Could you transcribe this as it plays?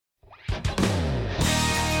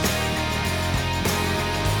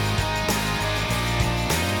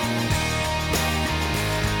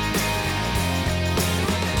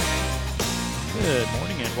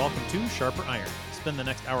welcome to Sharper Iron. Spend the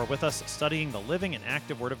next hour with us studying the living and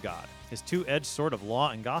active Word of God, His two-edged sword of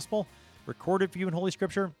law and gospel, recorded for you in Holy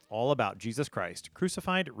Scripture, all about Jesus Christ,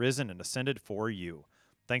 crucified, risen, and ascended for you.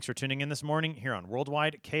 Thanks for tuning in this morning here on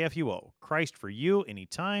Worldwide KFUO, Christ for you,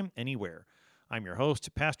 anytime, anywhere. I'm your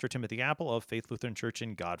host, Pastor Timothy Appel of Faith Lutheran Church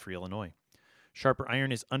in Godfrey, Illinois. Sharper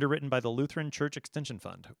Iron is underwritten by the Lutheran Church Extension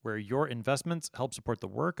Fund, where your investments help support the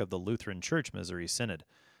work of the Lutheran Church Missouri Synod.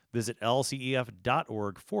 Visit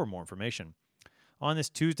lcef.org for more information. On this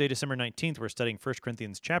Tuesday, December 19th, we're studying 1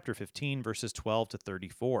 Corinthians chapter 15, verses 12 to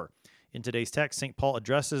 34. In today's text, St. Paul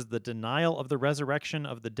addresses the denial of the resurrection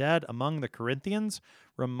of the dead among the Corinthians,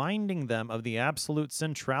 reminding them of the absolute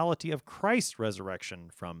centrality of Christ's resurrection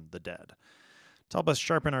from the dead. To help us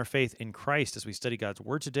sharpen our faith in Christ as we study God's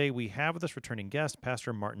Word today, we have with us returning guest,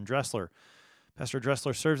 Pastor Martin Dressler. Pastor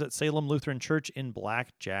Dressler serves at Salem Lutheran Church in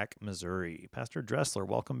Blackjack, Missouri. Pastor Dressler,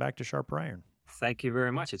 welcome back to Sharper Iron. Thank you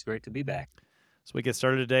very much. It's great to be back. So we get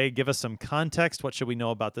started today. Give us some context. What should we know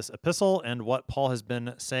about this epistle and what Paul has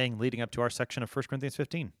been saying leading up to our section of 1 Corinthians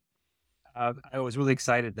 15? I was really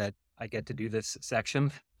excited that I get to do this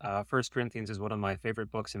section. 1 Corinthians is one of my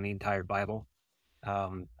favorite books in the entire Bible.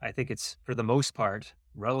 I think it's, for the most part,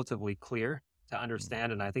 relatively clear to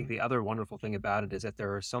understand. And I think the other wonderful thing about it is that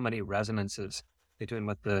there are so many resonances between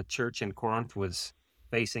what the church in Corinth was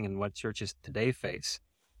facing and what churches today face,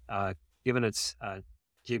 given its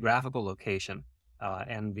geographical location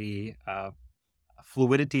and the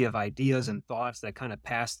fluidity of ideas and thoughts that kind of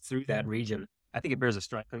passed through that region. I think it bears a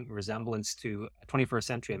striking resemblance to 21st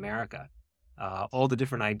century America. All the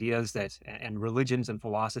different ideas and religions and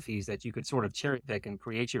philosophies that you could sort of cherry pick and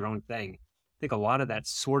create your own thing. I think a lot of that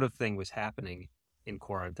sort of thing was happening in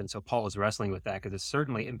Corinth. And so Paul is wrestling with that because it's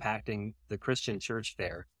certainly impacting the Christian church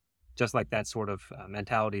there, just like that sort of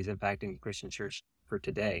mentality is impacting the Christian church for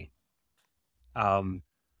today.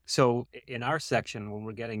 So in our section, when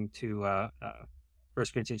we're getting to 1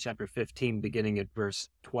 Corinthians chapter 15, beginning at verse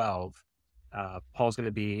 12, Paul's going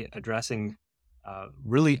to be addressing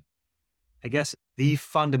really, I guess, the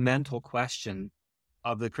fundamental question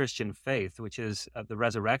of the Christian faith, which is the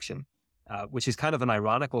resurrection, which is kind of an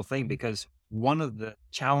ironical thing because one of the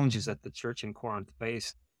challenges that the church in Corinth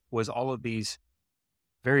faced was all of these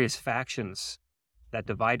various factions that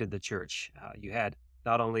divided the church. You had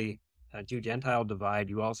not only a Jew-Gentile divide,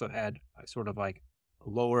 you also had sort of like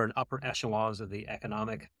lower and upper echelons of the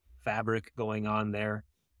economic fabric going on there.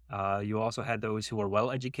 You also had those who were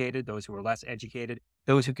well-educated, those who were less educated,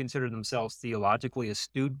 those who considered themselves theologically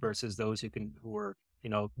astute versus those who were,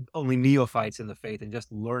 only neophytes in the faith and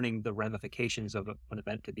just learning the ramifications of what it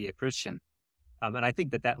meant to be a Christian. And I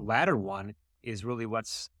think that latter one is really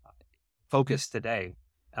what's focused today.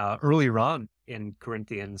 Earlier on in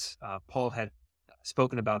Corinthians, Paul had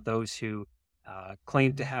spoken about those who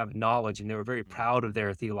claimed to have knowledge, and they were very proud of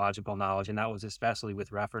their theological knowledge, and that was especially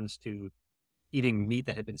with reference to eating meat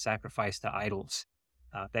that had been sacrificed to idols.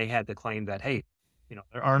 They had the claim that, hey,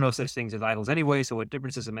 there are no such things as idols anyway, so what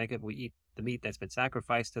difference does it make if we eat the meat that's been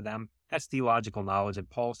sacrificed to them? That's theological knowledge, and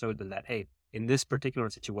Paul showed them that, hey, in this particular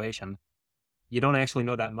situation, you don't actually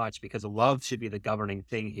know that much because love should be the governing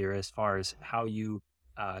thing here as far as how you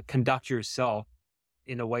conduct yourself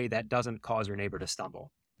in a way that doesn't cause your neighbor to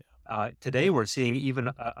stumble. Today, we're seeing even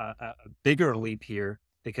a bigger leap here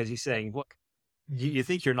because he's saying, look, you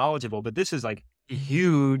think you're knowledgeable, but this is like a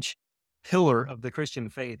huge pillar of the Christian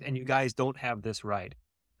faith, and you guys don't have this right.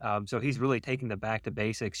 So he's really taking the back to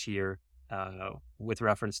basics here with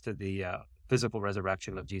reference to the physical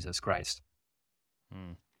resurrection of Jesus Christ.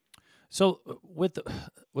 So with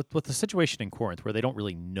the situation in Corinth, where they don't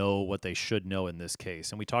really know what they should know in this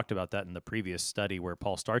case, and we talked about that in the previous study where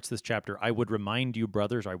Paul starts this chapter, I would remind you,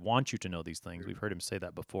 brothers, I want you to know these things. We've heard him say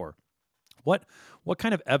that before. What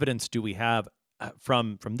kind of evidence do we have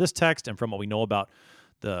from this text and from what we know about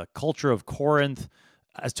the culture of Corinth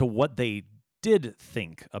as to what they did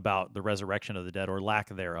think about the resurrection of the dead or lack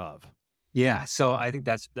thereof? Yeah, so I think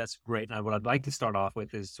that's great. And what I'd like to start off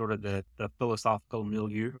with is sort of the philosophical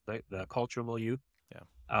milieu, the cultural milieu.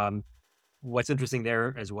 Yeah. What's interesting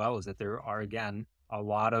there as well is that there are, again, a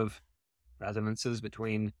lot of resonances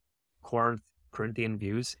between Corinthian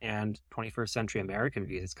views and 21st century American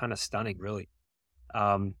views. It's kind of stunning, really.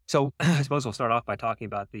 So I suppose we'll start off by talking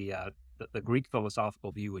about the Greek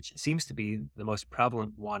philosophical view, which seems to be the most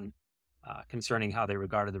prevalent one concerning how they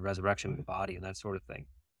regarded the resurrection of the body and that sort of thing.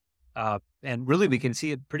 And really, we can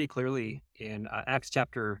see it pretty clearly in Acts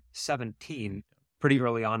chapter 17, pretty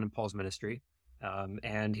early on in Paul's ministry.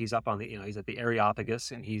 And he's up on he's at the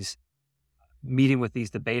Areopagus, and he's meeting with these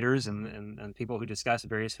debaters and people who discuss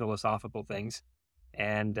various philosophical things.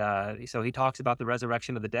 And so he talks about the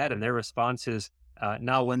resurrection of the dead, and their response is,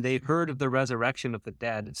 now when they heard of the resurrection of the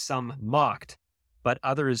dead, some mocked, but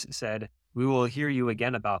others said, we will hear you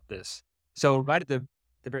again about this. So right at the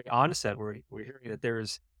very onset, we're hearing that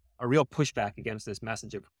there's a real pushback against this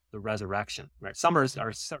message of the resurrection. Right? Some are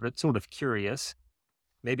sort of curious,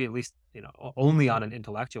 maybe at least only on an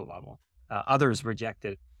intellectual level. Others reject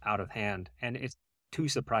it out of hand, and it's too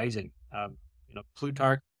surprising.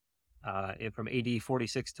 Plutarch, from AD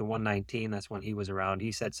 46 to 119, that's when he was around.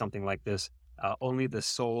 He said something like this: "Only the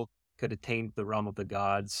soul could attain the realm of the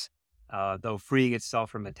gods, though freeing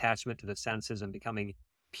itself from attachment to the senses and becoming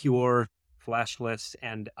pure, fleshless,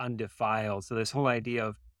 and undefiled." So this whole idea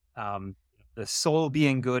of the soul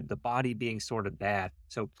being good, the body being sort of bad.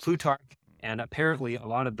 So Plutarch, and apparently a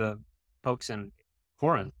lot of the folks in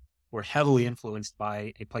Corinth, were heavily influenced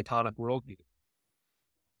by a Platonic worldview.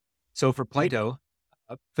 So for Plato,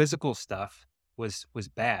 physical stuff was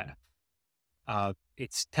bad.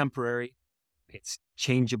 It's temporary, it's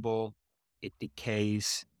changeable, it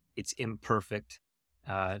decays, it's imperfect.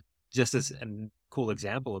 Just as a cool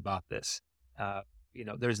example about this,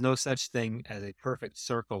 there's no such thing as a perfect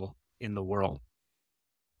circle in the world.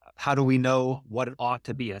 How do we know what it ought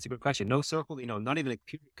to be? That's a good question. No circle, not even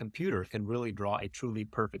a computer can really draw a truly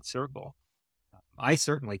perfect circle. I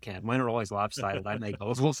certainly can't. Mine are always lopsided. I make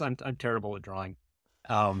ovals. I'm terrible at drawing.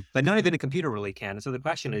 But not even a computer really can. And so the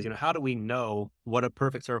question is, how do we know what a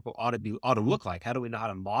perfect circle ought to look like? How do we know how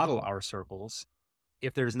to model our circles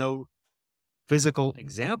if there's no physical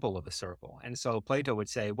example of a circle? And so Plato would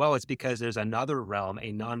say, well, it's because there's another realm,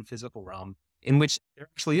 a non-physical realm, in which there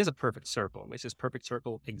actually is a perfect circle, in which this perfect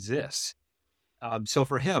circle exists. So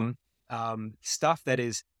for him, stuff that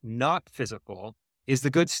is not physical is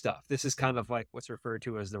the good stuff. This is kind of like what's referred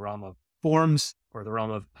to as the realm of forms or the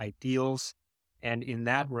realm of ideals. And in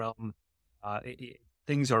that realm,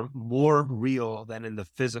 things are more real than in the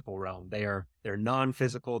physical realm. They're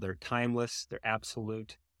non-physical, they're timeless, they're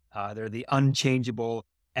absolute. They're the unchangeable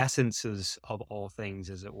essences of all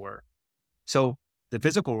things, as it were. So the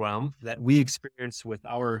physical realm that we experience with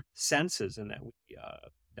our senses and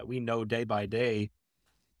that we know day by day,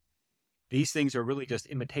 these things are really just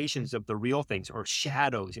imitations of the real things, or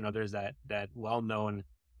shadows. There's that well-known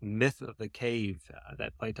myth of the cave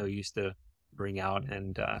that Plato used to bring out,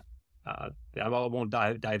 and I won't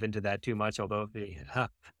dive into that too much. Although if the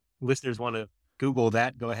listeners want to Google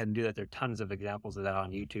that, go ahead and do that. There are tons of examples of that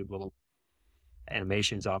on YouTube, little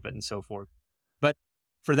animations of it and so forth. But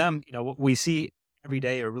for them, what we see every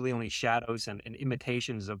day are really only shadows and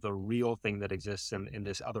imitations of the real thing that exists in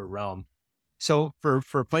this other realm. So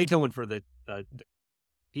for Plato and for the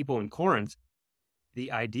people in Corinth,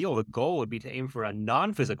 the goal would be to aim for a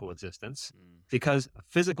non-physical existence, because a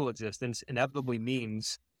physical existence inevitably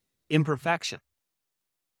means imperfection.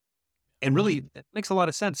 And really, it makes a lot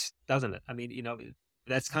of sense, doesn't it? I mean,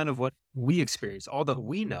 that's kind of what we experience. All that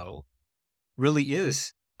we know really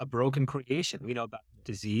is a broken creation. We know about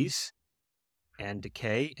disease and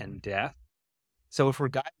decay and death. So if we're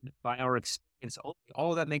guided by our experience,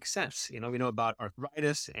 all of that makes sense. We know about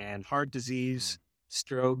arthritis and heart disease,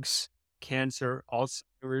 strokes, cancer,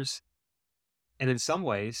 Alzheimer's. And in some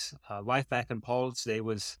ways, life back in Paul's day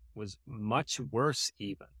was much worse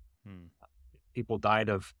even. People died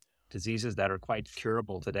of diseases that are quite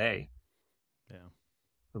curable today. Yeah.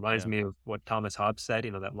 Reminds me of what Thomas Hobbes said,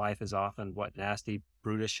 that life is often nasty,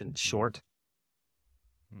 brutish, and short.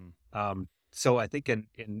 So I think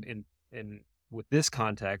in with this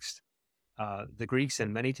context, the Greeks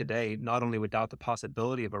and many today not only would doubt the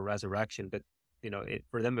possibility of a resurrection, but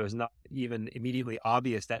for them it was not even immediately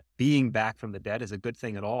obvious that being back from the dead is a good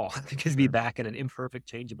thing at all, because be back in an imperfect,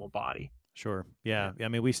 changeable body. Sure. Yeah. I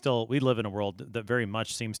mean, we live in a world that very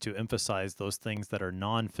much seems to emphasize those things that are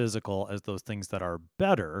non-physical as those things that are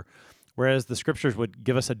better, whereas the scriptures would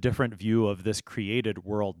give us a different view of this created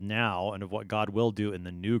world now and of what God will do in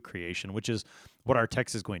the new creation, which is what our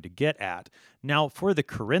text is going to get at. Now, for the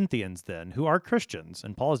Corinthians then, who are Christians,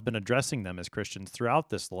 and Paul has been addressing them as Christians throughout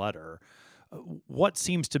this letter, what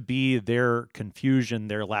seems to be their confusion,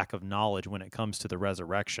 their lack of knowledge when it comes to the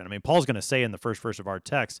resurrection? I mean, Paul's going to say in the first verse of our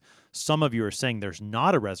text, some of you are saying there's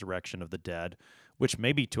not a resurrection of the dead, which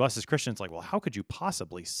maybe to us as Christians, like, well, how could you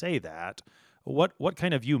possibly say that? What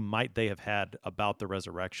kind of view might they have had about the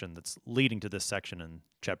resurrection that's leading to this section in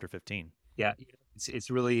chapter 15? Yeah,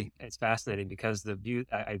 it's fascinating, because the view,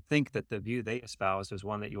 I think that the view they espoused is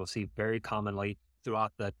one that you will see very commonly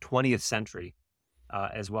throughout the 20th century.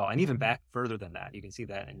 As well, and even back further than that. You can see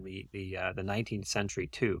that in the 19th century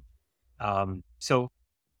too. So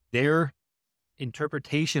their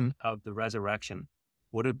interpretation of the resurrection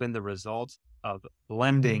would have been the result of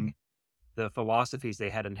blending the philosophies they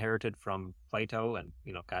had inherited from Plato and,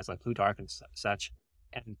 guys like Plutarch and such,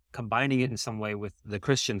 and combining it in some way with the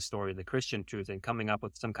Christian story, the Christian truth, and coming up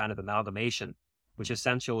with some kind of amalgamation, which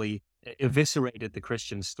essentially eviscerated the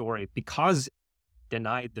Christian story because it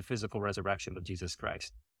denied the physical resurrection of Jesus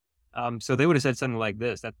Christ. So they would have said something like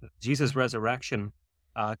this, that Jesus' resurrection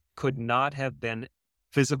could not have been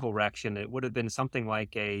physical resurrection. It would have been something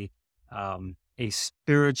like a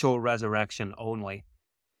spiritual resurrection only.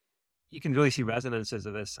 You can really see resonances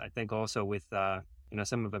of this, I think, also with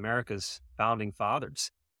some of America's founding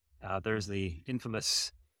fathers. There's the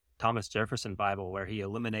infamous Thomas Jefferson Bible, where he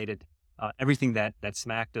eliminated everything that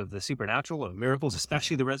smacked of the supernatural, of miracles,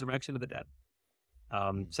 especially the resurrection of the dead.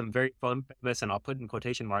 Some very famous, and I'll put in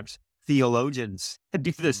quotation marks, theologians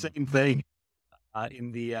do the same thing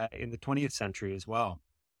in the 20th century as well.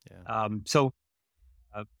 Yeah.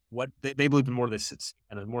 What they believed in more of this,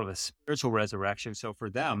 and more of a spiritual resurrection. So for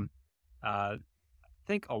them, I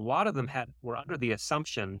think a lot of them were under the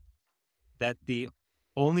assumption that the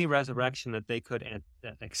only resurrection that they could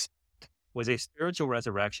expect was a spiritual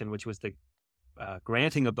resurrection, which was the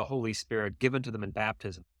granting of the Holy Spirit given to them in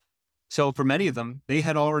baptism. So for many of them, they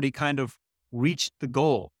had already kind of reached the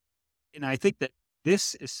goal. And I think that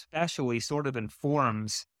this especially sort of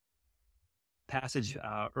informs passage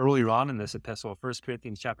earlier on in this epistle, 1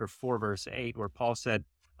 Corinthians chapter 4, verse 8, where Paul said,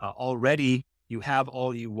 already you have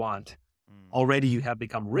all you want. Already you have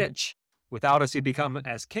become rich. Without us, you become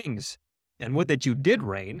as kings. And would that you did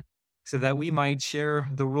reign, so that we might share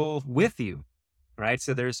the rule with you. Right?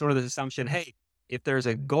 So there's sort of this assumption, hey, if there's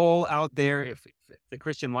a goal out there, if the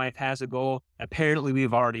Christian life has a goal, apparently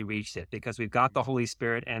we've already reached it because we've got the Holy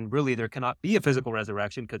Spirit, and really there cannot be a physical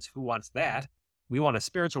resurrection because who wants that? We want a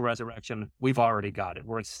spiritual resurrection. We've already got it.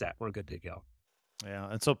 We're set. We're good to go. Yeah.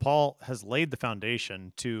 And so Paul has laid the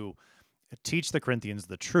foundation to teach the Corinthians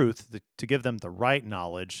the truth, to give them the right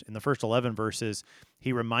knowledge. In the first 11 verses,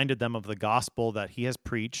 he reminded them of the gospel that he has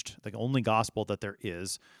preached, the only gospel that there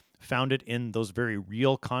is, founded in those very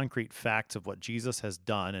real, concrete facts of what Jesus has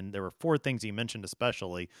done. And there were 4 things he mentioned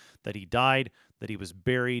especially: that he died, that he was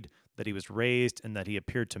buried, that he was raised, and that he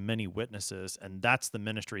appeared to many witnesses. And that's the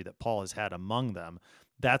ministry that Paul has had among them.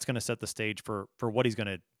 That's going to set the stage for what he's going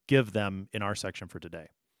to give them in our section for today.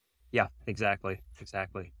 Yeah, exactly.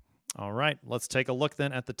 All right, let's take a look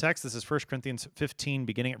then at the text. This is 1 Corinthians 15,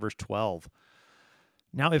 beginning at verse 12.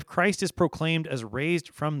 Now, if Christ is proclaimed as raised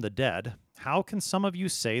from the dead, how can some of you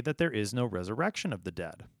say that there is no resurrection of the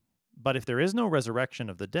dead? But if there is no resurrection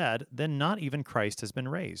of the dead, then not even Christ has been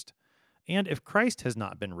raised. And if Christ has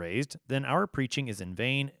not been raised, then our preaching is in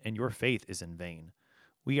vain, and your faith is in vain.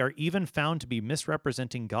 We are even found to be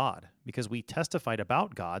misrepresenting God, because we testified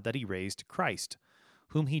about God that he raised Christ,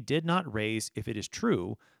 whom he did not raise, if it is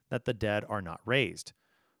true that the dead are not raised.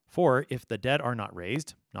 For if the dead are not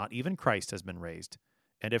raised, not even Christ has been raised.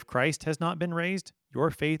 And if Christ has not been raised,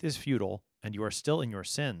 your faith is futile, and you are still in your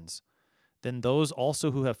sins. Then those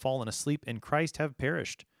also who have fallen asleep in Christ have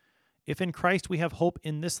perished. If in Christ we have hope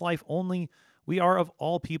in this life only, we are of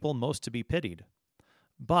all people most to be pitied.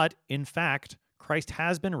 But, in fact, Christ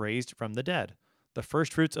has been raised from the dead, the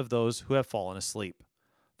firstfruits of those who have fallen asleep.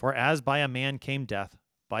 For as by a man came death,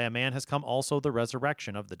 by a man has come also the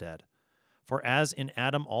resurrection of the dead. For as in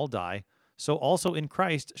Adam all die, so also in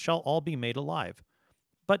Christ shall all be made alive,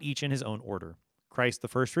 but each in his own order. Christ the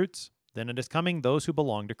firstfruits, then it is coming those who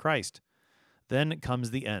belong to Christ. Then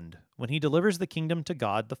comes the end, when he delivers the kingdom to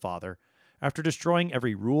God the Father, after destroying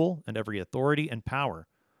every rule and every authority and power.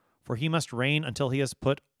 For he must reign until he has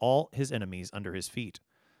put all his enemies under his feet.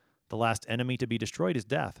 The last enemy to be destroyed is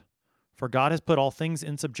death. For God has put all things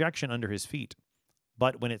in subjection under his feet.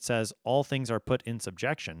 But when it says all things are put in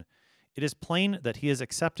subjection, it is plain that he is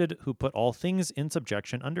accepted who put all things in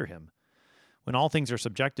subjection under him. When all things are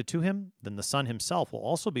subjected to him, then the Son himself will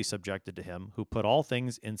also be subjected to him who put all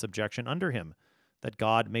things in subjection under him, that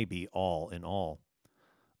God may be all in all.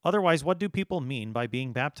 Otherwise, what do people mean by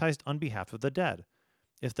being baptized on behalf of the dead?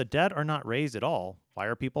 If the dead are not raised at all, why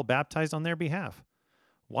are people baptized on their behalf?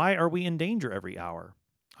 Why are we in danger every hour?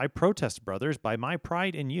 I protest, brothers, by my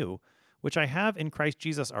pride in you, which I have in Christ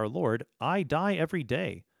Jesus our Lord, I die every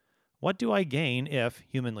day. What do I gain if,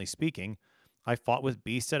 humanly speaking, I fought with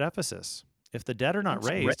beasts at Ephesus? If the dead are not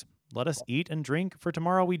raised, let us eat and drink, for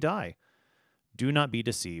tomorrow we die. Do not be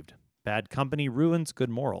deceived. Bad company ruins good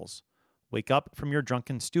morals. Wake up from your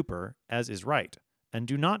drunken stupor, as is right, and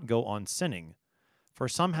do not go on sinning, for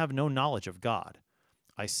some have no knowledge of God.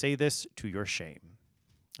 I say this to your shame.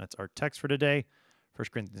 That's our text for today, 1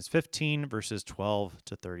 Corinthians 15, verses 12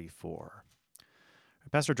 to 34.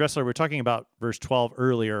 Pastor Dressler, we were talking about verse 12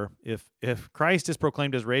 earlier. If Christ is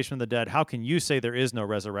proclaimed as raised from the dead, how can you say there is no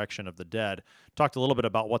resurrection of the dead? Talked a little bit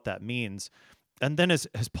about what that means. And then as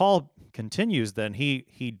Paul continues, then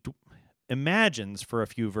he imagines for a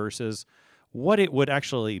few verses what it would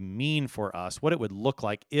actually mean for us, what it would look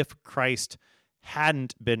like if Christ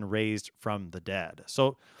hadn't been raised from the dead.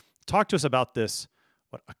 So talk to us about this,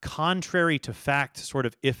 what a contrary to fact sort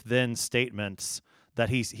of if-then statements that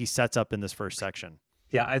he sets up in this first section.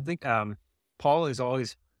 Yeah, I think Paul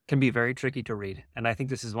can be very tricky to read. And I think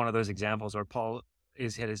this is one of those examples where Paul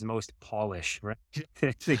is at his most Paulish, right?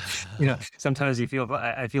 Sometimes I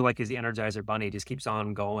feel like he's the Energizer Bunny, just keeps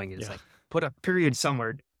on going. It's like, put a period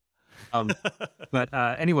somewhere. But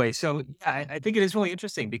anyway, so yeah, I think it is really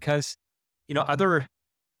interesting because, other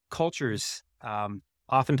cultures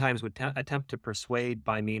oftentimes would attempt to persuade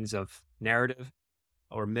by means of narrative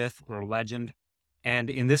or myth or legend.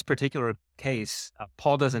 And in this particular case,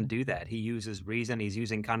 Paul doesn't do that. He uses reason. He's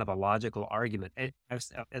using kind of a logical argument.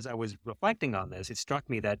 As I was reflecting on this, it struck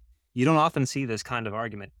me that you don't often see this kind of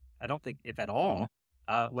argument, I don't think, if at all,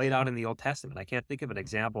 laid out in the Old Testament. I can't think of an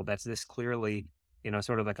example that's this clearly,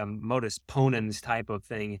 sort of like a modus ponens type of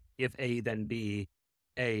thing. If A, then B,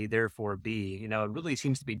 A, therefore B. It really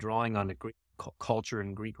seems to be drawing on the Greek culture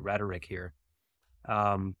and Greek rhetoric here.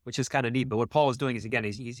 Which is kind of neat. But what Paul is doing is, again,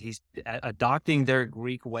 he's adopting their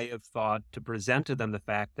Greek way of thought to present to them the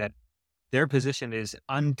fact that their position is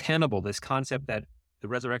untenable. This concept that the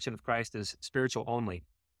resurrection of Christ is spiritual only,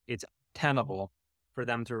 it's tenable for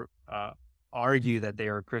them to argue that they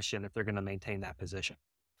are a Christian if they're going to maintain that position.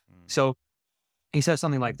 So he says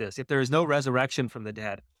something like this: if there is no resurrection from the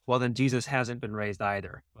dead, well, then Jesus hasn't been raised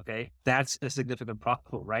either. Okay, that's a significant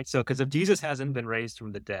problem, right? So, because if Jesus hasn't been raised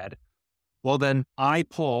from the dead, well, then I,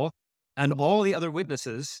 Paul, and all the other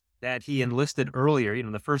witnesses that he enlisted earlier,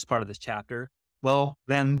 in the first part of this chapter, well,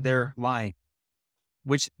 then they're lying,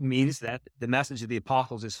 which means that the message of the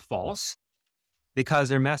apostles is false because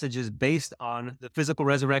their message is based on the physical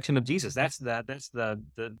resurrection of Jesus. That's the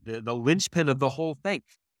linchpin of the whole thing.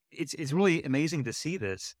 It's really amazing to see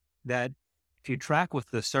this, that if you track with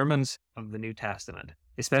the sermons of the New Testament,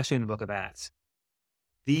 especially in the book of Acts,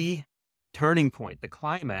 the turning point, the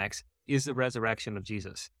climax, is the resurrection of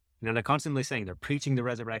Jesus. They're constantly saying they're preaching the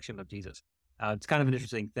resurrection of Jesus. It's kind of an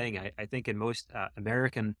interesting thing. I think in most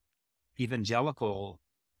American evangelical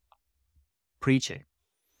preaching,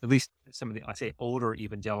 at least some of the, older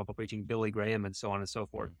evangelical preaching, Billy Graham and so on and so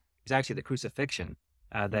forth, is actually the crucifixion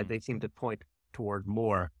that they seem to point toward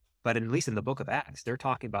more. But at least in the book of Acts, they're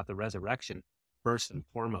talking about the resurrection first and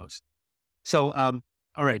foremost. So,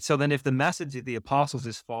 all right. So then if the message of the apostles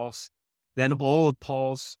is false, then all of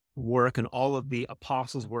Paul's work and all of the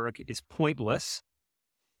apostles' work is pointless,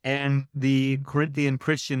 and the Corinthian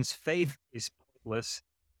Christians' faith is pointless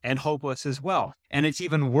and hopeless as well. And it's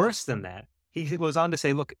even worse than that. He goes on to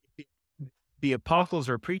say, look, the apostles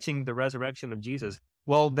are preaching the resurrection of Jesus.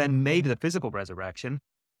 Well, then maybe the physical resurrection.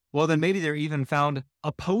 Well, then maybe they're even found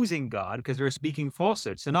opposing God because they're speaking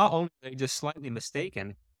falsehood. So not only are they just slightly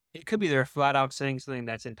mistaken, it could be they're flat out saying something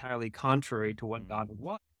that's entirely contrary to what God would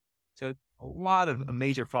want. So a lot of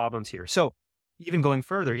major problems here. So even going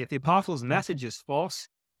further, if the apostles' message is false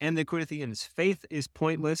and the Corinthians' faith is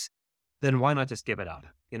pointless, then why not just give it up?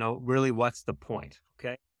 Really, what's the point?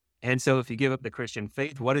 Okay. And so if you give up the Christian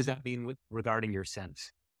faith, what does that mean regarding your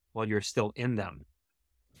sins? Well, you're still in them,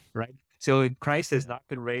 right? So Christ has not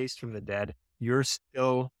been raised from the dead. You're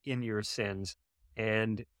still in your sins,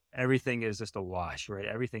 and everything is just a wash, right?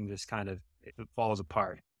 Everything just kind of it falls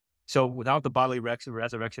apart. So without the bodily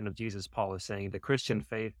resurrection of Jesus, Paul is saying the Christian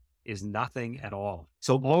faith is nothing at all.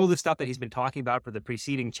 So all the stuff that he's been talking about for the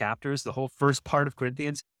preceding chapters, the whole first part of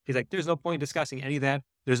Corinthians, he's like, there's no point discussing any of that.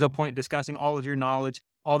 There's no point discussing all of your knowledge,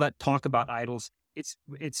 all that talk about idols. It's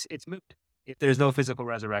moot if there's no physical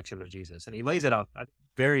resurrection of Jesus. And he lays it out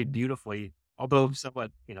very beautifully, although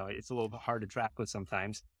somewhat, it's a little hard to track with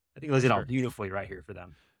sometimes. I think he lays it out beautifully right here for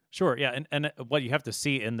them. Sure, yeah, and what you have to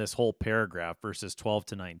see in this whole paragraph, verses 12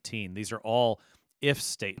 to 19, these are all if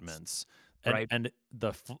statements, and, right. And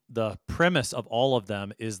the premise of all of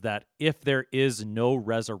them is that if there is no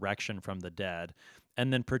resurrection from the dead,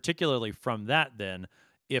 and then particularly from that, then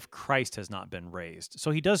if Christ has not been raised.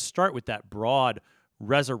 So he does start with that broad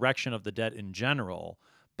resurrection of the dead in general,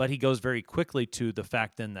 but he goes very quickly to the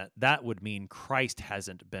fact then that would mean Christ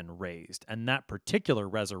hasn't been raised. And that particular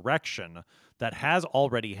resurrection that has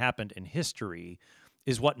already happened in history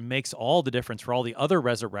is what makes all the difference for all the other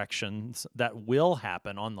resurrections that will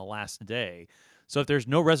happen on the last day. So if there's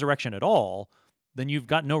no resurrection at all, then you've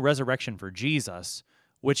got no resurrection for Jesus,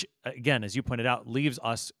 which, again, as you pointed out, leaves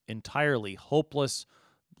us entirely hopeless,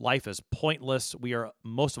 life is pointless. We are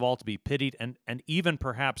most of all to be pitied, and even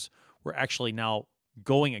perhaps we're actually now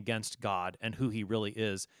going against God and who he really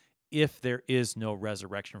is if there is no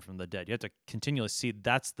resurrection from the dead. You have to continually see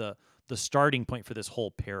that's the starting point for this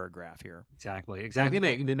whole paragraph here. Exactly.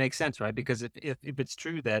 It makes sense, right? Because if it's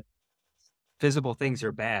true that physical things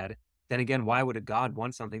are bad, then again, why would a God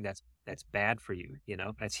want something that's bad for you?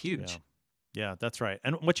 That's huge. Yeah. Yeah, that's right.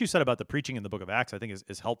 And what you said about the preaching in the book of Acts, I think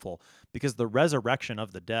is helpful because the resurrection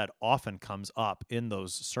of the dead often comes up in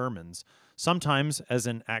those sermons. Sometimes, as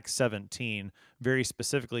in Acts 17, very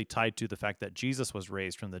specifically tied to the fact that Jesus was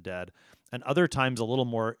raised from the dead. And other times, a little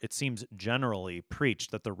more, it seems generally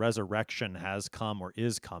preached that the resurrection has come or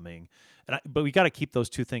is coming. But we got to keep those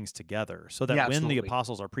two things together so that Yeah, when the absolutely.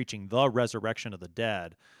 apostles are preaching the resurrection of the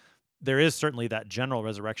dead, there is certainly that general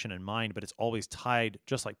resurrection in mind, but it's always tied,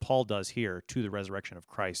 just like Paul does here, to the resurrection of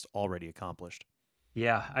Christ already accomplished.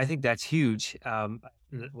 Yeah, I think that's huge.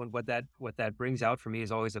 What that brings out for me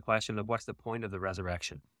is always the question of what's the point of the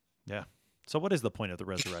resurrection? Yeah. So what is the point of the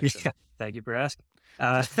resurrection? Yeah, thank you for asking.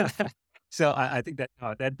 Uh, so I think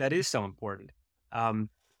that is so important.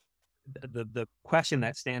 The question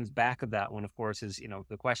that stands back of that one, of course, is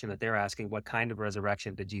the question that they're asking: what kind of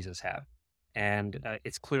resurrection did Jesus have? And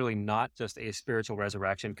it's clearly not just a spiritual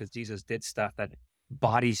resurrection, because Jesus did stuff that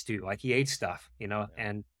bodies do, like he ate stuff,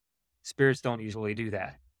 and spirits don't usually do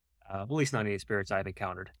that. At least not any spirits I've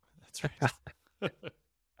encountered. That's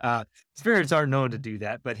right. Spirits are known to do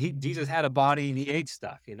that, but Jesus had a body and he ate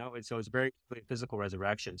stuff, and so it's very clearly a physical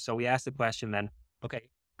resurrection. So we ask the question then, okay,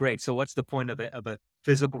 great. So what's the point of a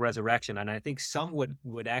physical resurrection? And I think some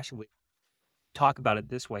would actually talk about it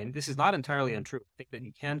this way, and this is not entirely untrue. I think that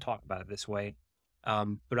you can talk about it this way,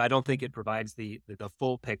 but I don't think it provides the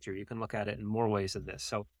full picture. You can look at it in more ways than this.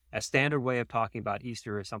 So a standard way of talking about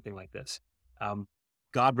Easter is something like this.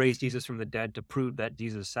 God raised Jesus from the dead to prove that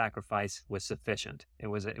Jesus' sacrifice was sufficient. It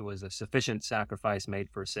was a sufficient sacrifice made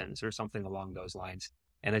for sins, or something along those lines.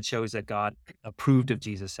 And it shows that God approved of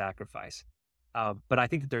Jesus' sacrifice. But I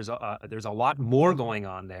think that there's a lot more going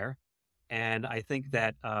on there. And I think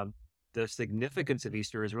that the significance of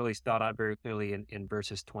Easter is really spelled out very clearly in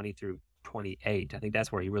verses 20 through 28. I think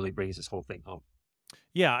that's where he really brings this whole thing home.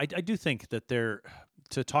 Yeah, I do think that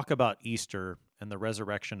to talk about Easter and the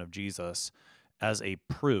resurrection of Jesus as a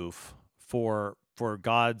proof for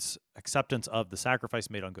God's acceptance of the sacrifice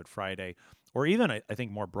made on Good Friday, or even I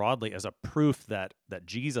think more broadly as a proof that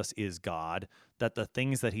Jesus is God, that the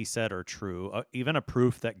things that he said are true, even a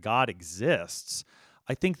proof that God exists.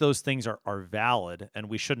 I think those things are valid, and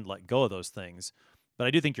we shouldn't let go of those things. But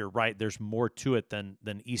I do think you're right. There's more to it than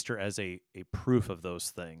Easter as a proof of those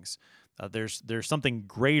things. There's something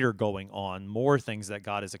greater going on, more things that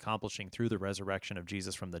God is accomplishing through the resurrection of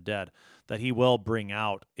Jesus from the dead that he will bring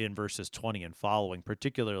out in verses 20 and following,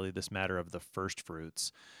 particularly this matter of the first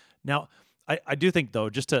fruits. Now, I do think, though,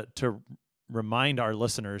 just to remind our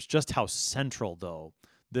listeners just how central, though,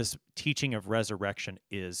 this teaching of resurrection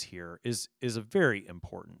is here is very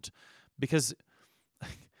important, because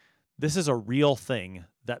this is a real thing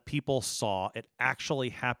that people saw. It actually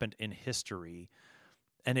happened in history,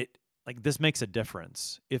 and this makes a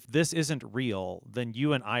difference. If this isn't real, then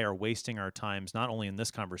you and I are wasting our times, not only in this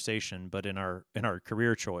conversation, but in our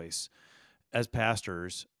career choice as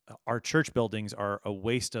pastors. Our church buildings are a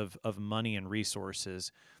waste of money and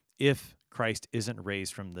resources if Christ isn't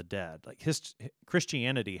raised from the dead.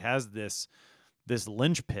 Christianity has this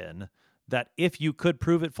linchpin that if you could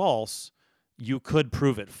prove it false, you could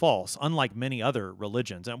prove it false, unlike many other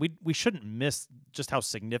religions. And we shouldn't miss just how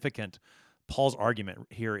significant Paul's argument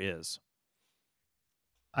here is.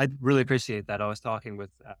 I really appreciate that. I was talking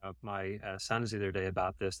with my sons the other day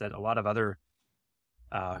about this, that a lot of other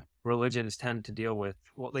religions tend to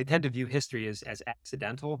they tend to view history as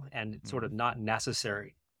accidental and sort of not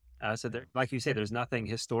necessary. So like you say, there's nothing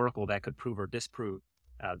historical that could prove or disprove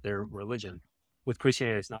their religion. With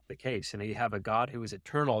Christianity, it's not the case. And you have a God who is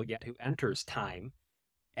eternal, yet who enters time,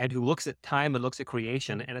 and who looks at time and looks at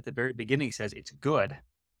creation, and at the very beginning says it's good.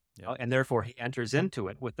 Yep. And therefore he enters into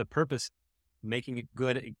it with the purpose making it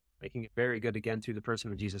good, making it very good again through the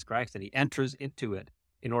person of Jesus Christ. And he enters into it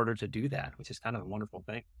in order to do that, which is kind of a wonderful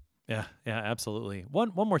thing. Yeah, absolutely.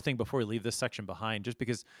 One more thing before we leave this section behind, just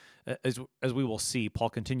because as we will see, Paul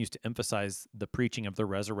continues to emphasize the preaching of the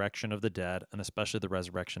resurrection of the dead, and especially the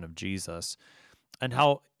resurrection of Jesus, and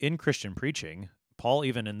how in Christian preaching, Paul,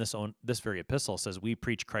 even in this very epistle, says, we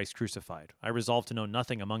preach Christ crucified. I resolve to know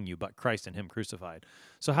nothing among you but Christ and him crucified.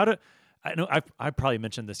 So I know I probably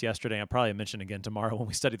mentioned this yesterday. I'll probably mention again tomorrow when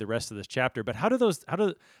we study the rest of this chapter. But how does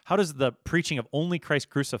the preaching of only Christ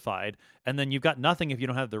crucified, and then you've got nothing if you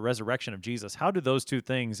don't have the resurrection of Jesus? How do those two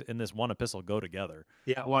things in this one epistle go together?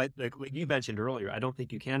 Yeah, well, like you mentioned earlier, I don't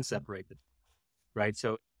think you can separate them, right?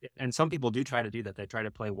 So, and some people do try to do that. They try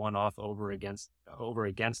to play one off over against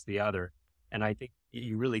the other, and I think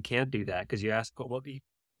you really can't do that because you ask, well,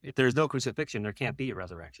 if there's no crucifixion, there can't be a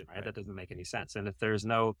resurrection, right? That doesn't make any sense. And if there's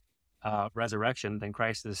no resurrection, then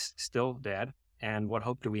Christ is still dead, and what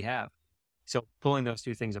hope do we have? So pulling those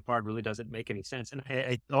two things apart really doesn't make any sense. And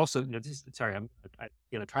I also, I'm going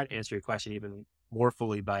to try to answer your question even more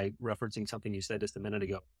fully by referencing something you said just a minute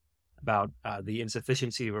ago about the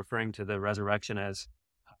insufficiency of referring to the resurrection as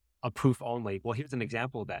a proof only. Well, here's an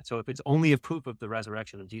example of that. So if it's only a proof of the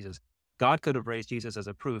resurrection of Jesus, God could have raised Jesus as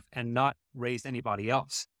a proof and not raised anybody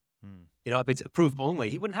else. If it's a proof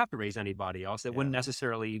only, he wouldn't have to raise anybody else. It wouldn't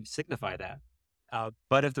necessarily signify that.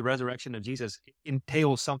 But if the resurrection of Jesus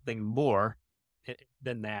entails something more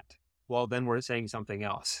than that, well, then we're saying something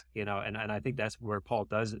else, and I think that's where Paul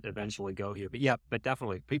does eventually go here. But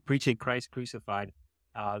definitely preaching Christ crucified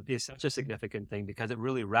is such a significant thing because it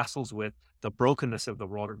really wrestles with the brokenness of the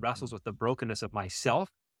world. It wrestles with the brokenness of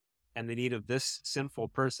myself and the need of this sinful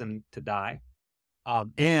person to die.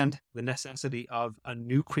 And the necessity of a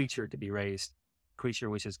new creature to be raised,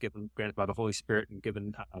 creature which is granted by the Holy Spirit and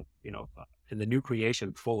given, in the new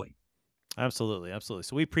creation fully. Absolutely.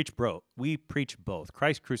 So we preach both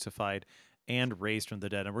Christ crucified and raised from the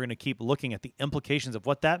dead. And we're going to keep looking at the implications of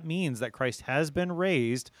what that means, that Christ has been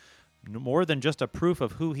raised, more than just a proof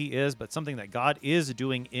of who he is, but something that God is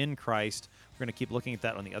doing in Christ. We're going to keep looking at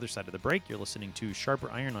that on the other side of the break. You're listening to Sharper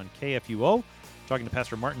Iron on KFUO. Talking to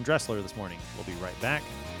Pastor Martin Dressler this morning. We'll be right back.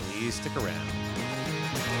 Please stick around.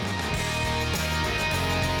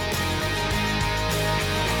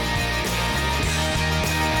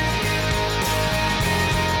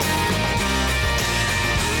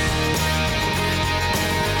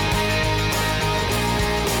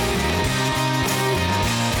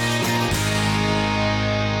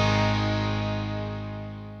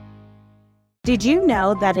 Did you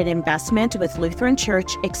know that an investment with Lutheran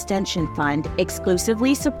Church Extension Fund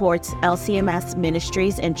exclusively supports LCMS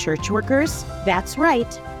ministries and church workers? That's right.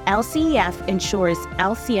 LCEF ensures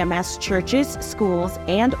LCMS churches, schools,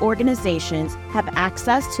 and organizations have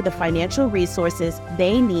access to the financial resources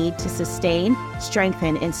they need to sustain,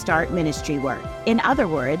 strengthen, and start ministry work. In other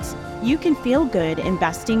words, you can feel good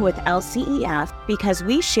investing with LCEF because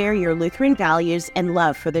we share your Lutheran values and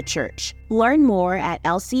love for the church. Learn more at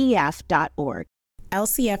lcef.org.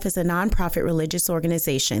 LCF is a nonprofit religious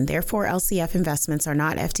organization. Therefore, LCF investments are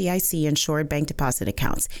not FDIC-insured bank deposit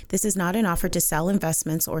accounts. This is not an offer to sell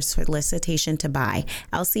investments or solicitation to buy.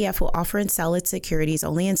 LCF will offer and sell its securities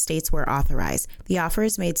only in states where authorized. The offer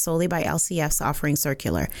is made solely by LCF's offering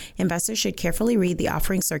circular. Investors should carefully read the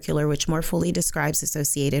offering circular, which more fully describes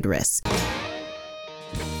associated risks.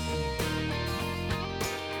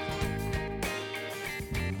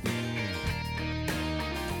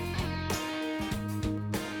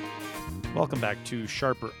 Welcome back to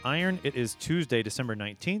Sharper Iron. It is Tuesday, December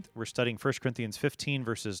 19th. We're studying 1 Corinthians 15,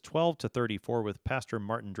 verses 12 to 34 with Pastor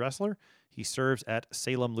Martin Dressler. He serves at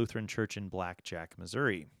Salem Lutheran Church in Blackjack,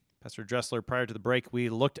 Missouri. Pastor Dressler, prior to the break, we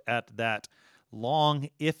looked at that long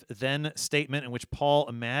if-then statement in which Paul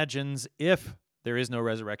imagines if there is no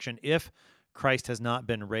resurrection, if Christ has not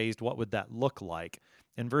been raised, what would that look like?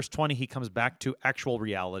 In verse 20, he comes back to actual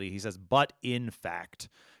reality. He says, but in fact,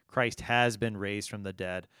 Christ has been raised from the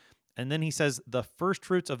dead. And then he says, the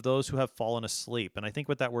firstfruits of those who have fallen asleep. And I think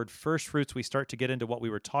with that word firstfruits, we start to get into what we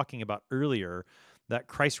were talking about earlier, that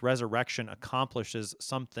Christ's resurrection accomplishes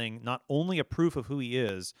something, not only a proof of who he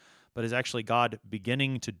is, but is actually God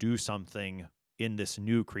beginning to do something in this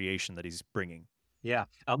new creation that he's bringing. Yeah.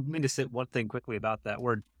 I'm going to say one thing quickly about that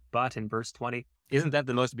word, but in verse 20. Isn't that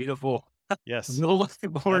the most beautiful? Yes. Word?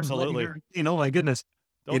 Absolutely. My goodness.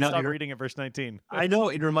 Don't stop reading at verse 19. I know.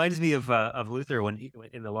 It reminds me of Luther when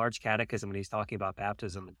in the Large Catechism when he's talking about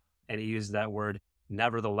baptism, and he used that word,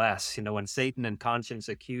 nevertheless. When Satan and conscience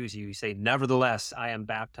accuse you, you say, nevertheless, I am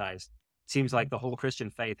baptized. It seems like the whole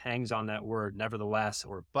Christian faith hangs on that word, nevertheless,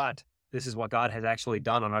 or but. This is what God has actually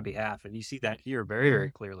done on our behalf. And you see that here very,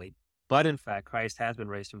 very clearly. But in fact, Christ has been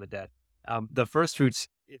raised from the dead. The first fruits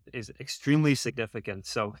is extremely significant.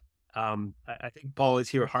 So I think Paul is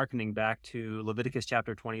here hearkening back to Leviticus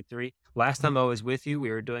chapter 23. Last time I was with you, we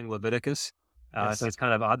were doing Leviticus. Yes. So it's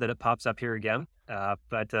kind of odd that it pops up here again.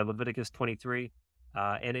 But Leviticus 23,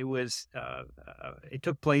 and it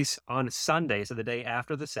took place on Sunday, so the day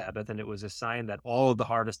after the Sabbath, and it was a sign that all of the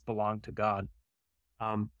harvest belonged to God.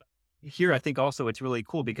 here I think also it's really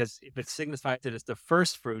cool because if it signifies that it's the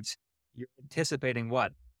first fruits, you're anticipating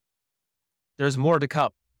what? There's more to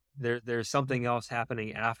come. There's something else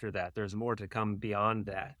happening after that. There's more to come beyond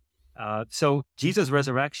that. So Jesus'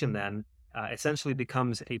 resurrection then essentially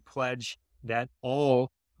becomes a pledge that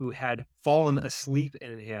all who had fallen asleep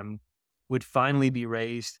in him would finally be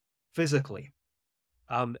raised physically.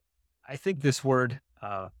 I think this word,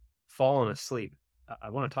 fallen asleep, I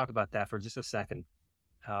want to talk about that for just a second.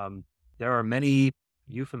 There are many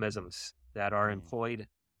euphemisms that are employed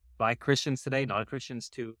by Christians today, non-Christians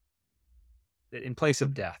too, in place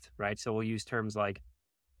of death, right? So we'll use terms like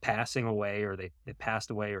passing away, or they passed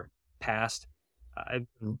away, or passed.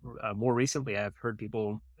 More recently, I've heard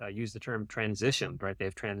people use the term transition, right?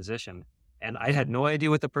 They've transitioned. And I had no idea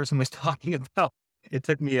what the person was talking about. It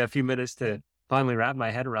took me a few minutes to finally wrap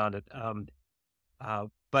my head around it.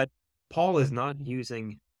 But Paul is not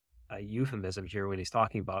using a euphemism here when he's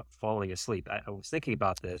talking about falling asleep. I was thinking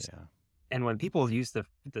about this. Yeah. And when people use the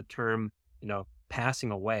term,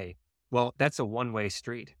 passing away, well, that's a one-way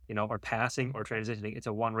street, or passing or transitioning. It's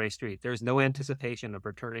a one-way street. There's no anticipation of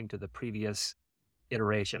returning to the previous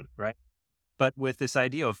iteration, right? But with this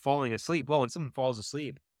idea of falling asleep, well, when someone falls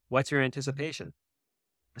asleep, what's your anticipation?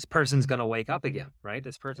 This person's going to wake up again, right?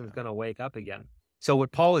 This person's going to wake up again. So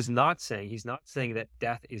what Paul is not saying, he's not saying that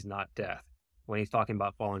death is not death when he's talking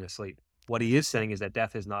about falling asleep. What he is saying is that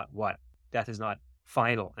death is not what? Death is not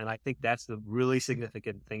final. And I think that's the really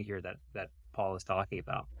significant thing here that Paul is talking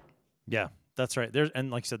about. Yeah, that's right. And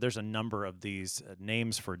like I said, there's a number of these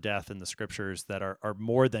names for death in the scriptures that are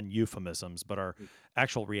more than euphemisms, but are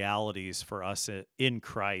actual realities for us in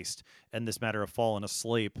Christ. And this matter of falling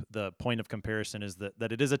asleep, the point of comparison is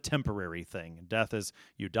that it is a temporary thing. Death is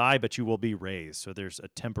you die, but you will be raised. So there's a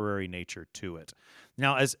temporary nature to it.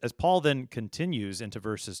 Now, as Paul then continues into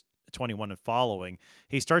verses 21 and following,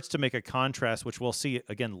 he starts to make a contrast, which we'll see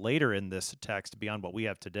again later in this text beyond what we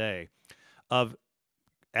have today, of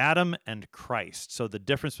Adam and Christ. So the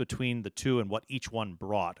difference between the two and what each one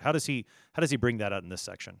brought. How does he bring that out in this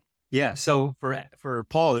section? Yeah. So for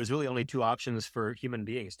Paul, there's really only two options for human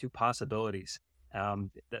beings, two possibilities.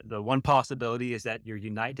 The one possibility is that you're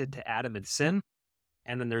united to Adam in sin,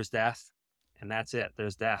 and then there's death, and that's it.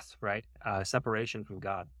 There's death, right? Separation from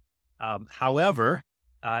God. However,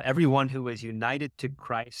 everyone who is united to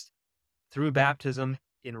Christ through baptism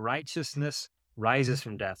in righteousness rises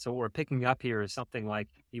from death. So what we're picking up here is something like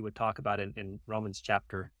he would talk about in Romans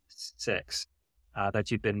chapter 6, that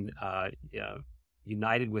you've been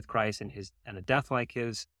united with Christ in a death like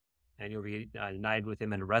his, and you'll be united with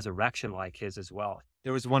him in a resurrection like his as well.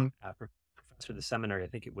 There was one professor of the seminary, I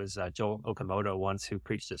think it was Joel Okamoto once, who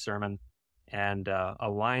preached a sermon, and a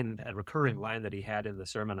recurring line that he had in the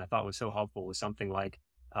sermon I thought was so helpful was something like,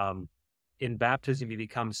 in baptism you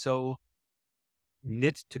become so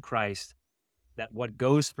knit to Christ that what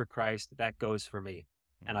goes for Christ, that goes for me.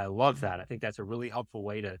 And I love that. I think that's a really helpful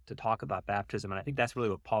way to talk about baptism. And I think that's really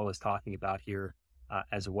what Paul is talking about here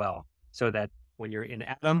as well. So that when you're in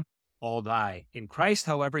Adam, all die. In Christ,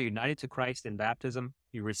 however, united to Christ in baptism,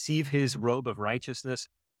 you receive his robe of righteousness,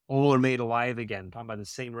 all are made alive again. Talking about the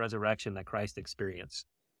same resurrection that Christ experienced.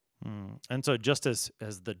 And so just as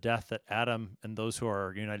the death that Adam and those who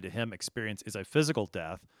are united to him experience is a physical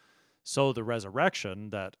death, so the resurrection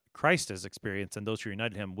that Christ has experienced and those who are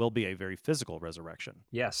united to him will be a very physical resurrection.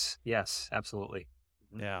 Yes, absolutely.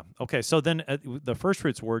 Yeah. Okay, so then the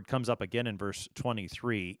firstfruits word comes up again in verse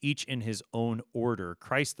 23, each in his own order,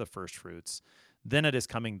 Christ the firstfruits, then it is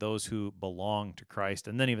coming those who belong to Christ,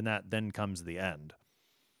 and then even that, then comes the end.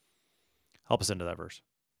 Help us into that verse.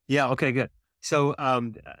 Yeah, okay, good. So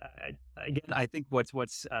again, I think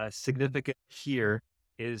what's significant here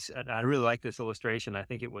is, and I really like this illustration, I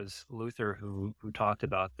think it was Luther who talked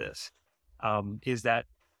about this, is that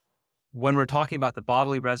when we're talking about the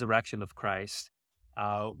bodily resurrection of Christ,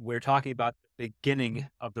 we're talking about the beginning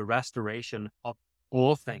of the restoration of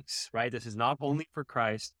all things, right? This is not only for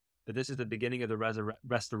Christ, but this is the beginning of the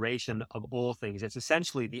restoration of all things. It's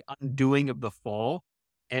essentially the undoing of the fall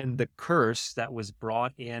and the curse that was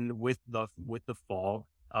brought in with the fall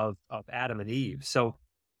of Adam and Eve. So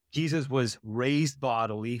Jesus was raised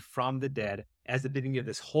bodily from the dead as the beginning of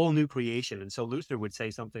this whole new creation. And so Luther would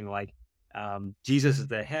say something like, Jesus is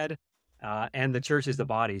the head and the church is the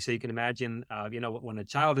body. So you can imagine, when a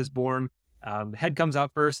child is born, head comes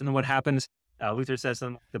out first, and then what happens? Luther says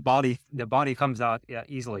the body comes out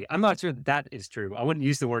easily. I'm not sure that is true. I wouldn't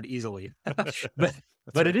use the word easily,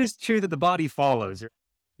 but it is true that the body follows.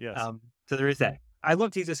 Yes. So there is that. I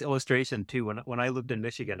love Jesus' illustration too. When I lived in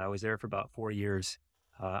Michigan, I was there for about 4 years.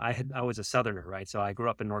 I was a Southerner, right? So I grew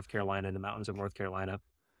up in North Carolina, in the mountains of North Carolina.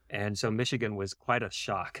 And so Michigan was quite a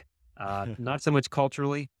shock. Not so much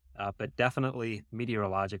culturally, but definitely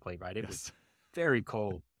meteorologically, right? It was Yes. very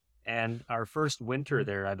cold. And our first winter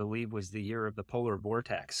there, I believe, was the year of the polar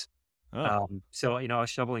vortex. Oh, So, I was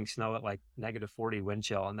shoveling snow at like -40 wind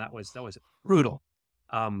chill, and that was brutal.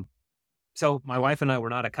 Um, so my wife and I were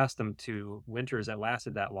not accustomed to winters that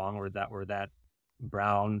lasted that long, or that were that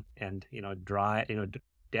brown and, dry,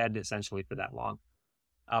 dead essentially for that long.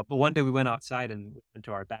 But one day we went outside and went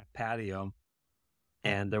to our back patio,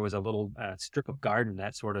 and there was a little strip of garden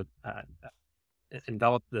that sort of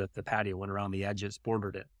enveloped the patio, went around the edges,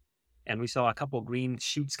 bordered it. And we saw a couple green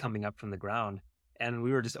shoots coming up from the ground. And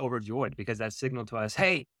we were just overjoyed because that signaled to us,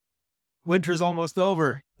 hey, winter's almost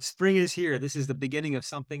over. Spring is here. This is the beginning of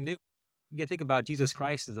something new. You can think about Jesus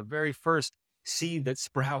Christ as the very first seed that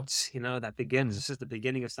sprouts, that begins. This is the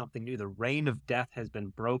beginning of something new. The reign of death has been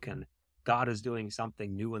broken. God is doing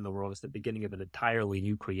something new in the world. It's the beginning of an entirely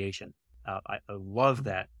new creation. I love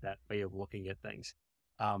that way of looking at things.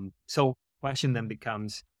 So question then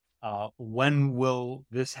becomes, when will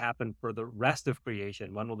this happen for the rest of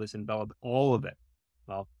creation? When will this envelop all of it?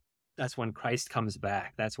 Well, that's when Christ comes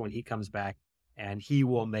back. That's when he comes back, and he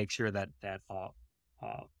will make sure that all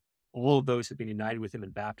of those who've been united with him in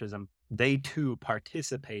baptism, they too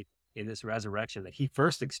participate in this resurrection that he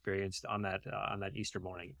first experienced on that Easter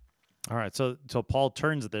morning. all right. So Paul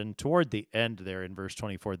turns then toward the end there in verse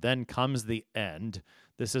 24. Then comes the end.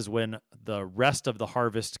 This is when the rest of the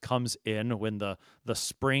harvest comes in, when the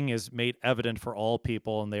spring is made evident for all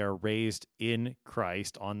people and they are raised in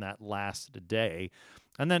Christ on that last day.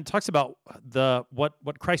 And then talks about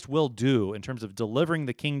what Christ will do in terms of delivering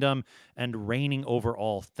the kingdom and reigning over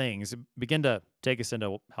all things. Begin to take us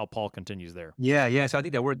into how Paul continues there. Yeah. So I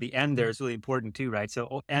think that word "the end" there is really important too, right?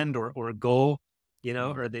 So end or goal,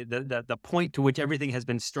 or the point to which everything has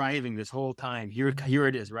been striving this whole time. Here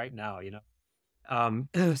it is right now,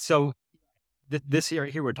 So this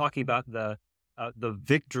here we're talking about the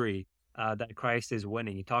victory that Christ is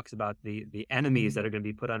winning. He talks about the enemies that are going to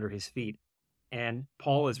be put under his feet. And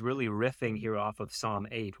Paul is really riffing here off of Psalm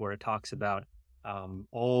 8, where it talks about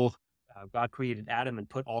God created Adam and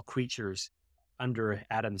put all creatures under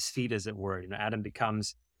Adam's feet, as it were. Adam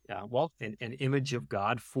becomes, an image of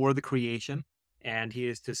God for the creation, and he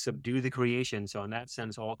is to subdue the creation. So in that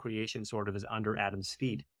sense, all creation sort of is under Adam's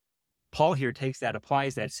feet. Paul here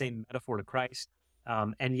applies that same metaphor to Christ,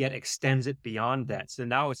 and yet extends it beyond that. So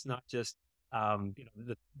now it's not just,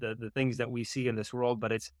 the things that we see in this world,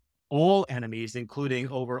 but it's all enemies, including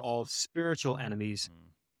overall spiritual enemies.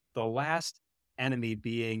 The last enemy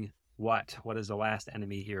being what? What is the last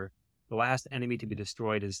enemy here? The last enemy to be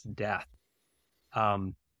destroyed is death.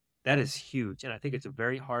 That is huge. And I think it's a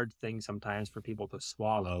very hard thing sometimes for people to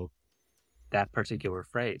swallow that particular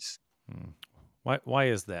phrase. Why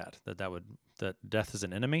is that death is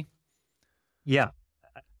an enemy? Yeah.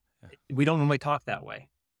 We don't normally talk that way.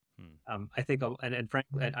 I think, and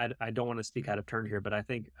frankly, I don't want to speak out of turn here, but I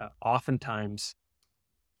think oftentimes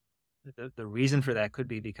the reason for that could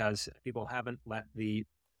be because people haven't let the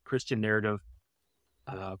Christian narrative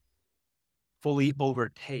fully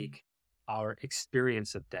overtake our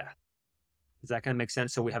experience of death. Does that kind of make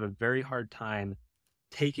sense? So we have a very hard time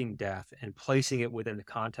taking death and placing it within the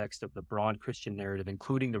context of the broad Christian narrative,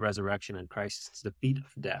 including the resurrection and Christ's defeat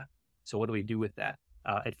of death. So what do we do with that?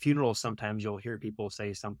 At funerals, sometimes you'll hear people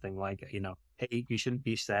say something like, hey, you shouldn't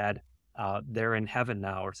be sad. They're in heaven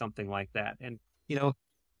now, or something like that. And,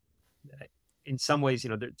 in some ways,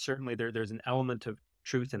 there's an element of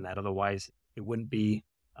truth in that. Otherwise, it wouldn't be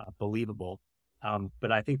believable.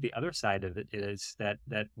 But I think the other side of it is that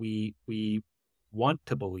we want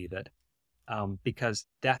to believe it because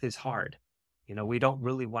death is hard. We don't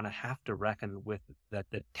really want to have to reckon with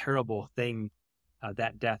the terrible thing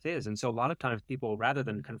that death is. And so a lot of times people, rather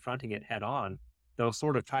than confronting it head on, they'll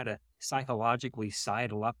sort of try to psychologically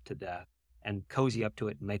sidle up to death and cozy up to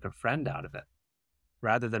it and make a friend out of it,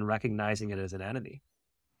 rather than recognizing it as an enemy.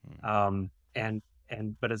 But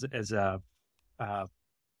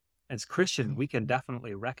as Christians, we can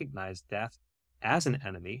definitely recognize death as an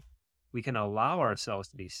enemy. We can allow ourselves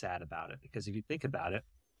to be sad about it, because if you think about it,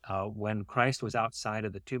 when Christ was outside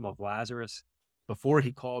of the tomb of Lazarus, before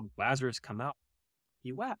he called Lazarus come out,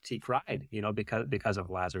 he wept, he cried, because of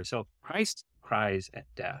Lazarus. So Christ cries at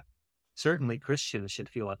death. Certainly Christians should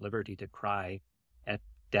feel at liberty to cry at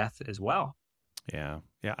death as well. Yeah.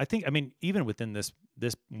 I think, even within this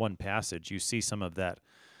one passage, you see some of that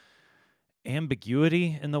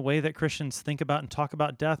ambiguity in the way that Christians think about and talk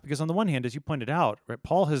about death. Because on the one hand, as you pointed out, right,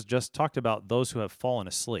 Paul has just talked about those who have fallen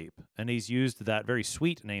asleep, and he's used that very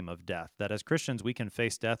sweet name of death, that as Christians we can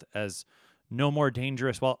face death as no more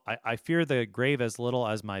dangerous. Well, I fear the grave as little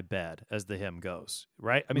as my bed, as the hymn goes,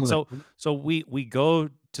 right? I mean, so we go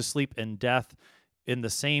to sleep in death in the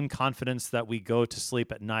same confidence that we go to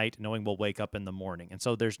sleep at night, knowing we'll wake up in the morning. And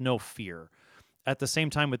so there's no fear. At the same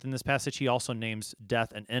time, within this passage, he also names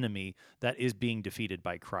death an enemy that is being defeated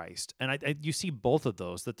by Christ. And you see both of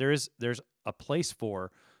those, that there's a place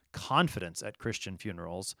for confidence at Christian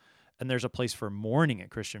funerals, and there's a place for mourning at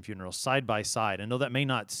Christian funerals side by side. And though that may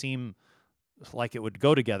not seem like it would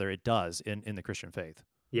go together, it does in the Christian faith.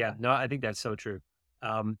 Yeah, no, I think that's so true.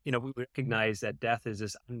 We recognize that death is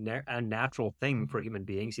this unnatural thing for human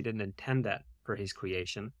beings. He didn't intend that for his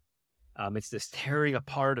creation. It's this tearing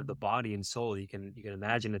apart of the body and soul. You can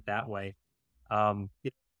imagine it that way.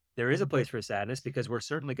 There is a place for sadness because we're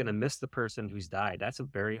certainly going to miss the person who's died. That's a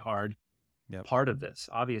very hard part of this.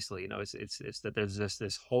 Obviously, it's that there's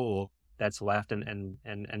this hole that's left, and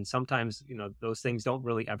sometimes those things don't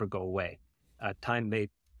really ever go away. Time may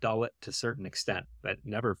dull it to a certain extent, but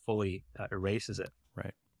never fully erases it.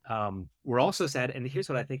 Right. We're also sad, and here's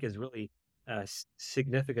what I think is really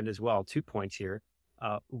significant as well. 2 points here.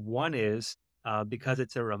 One is because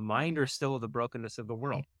it's a reminder still of the brokenness of the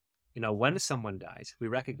world. When someone dies, we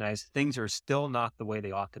recognize things are still not the way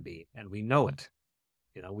they ought to be, and we know it.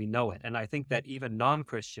 We know it. And I think that even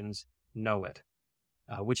non-Christians know it,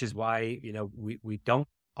 which is why, we don't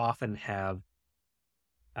often have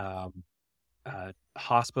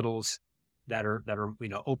hospitals that are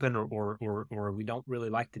open, or we don't really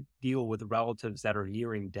like to deal with relatives that are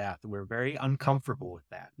nearing death. We're very uncomfortable with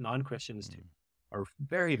that. Non-Christians too are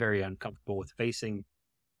very, very uncomfortable with facing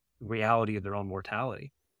the reality of their own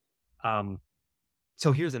mortality.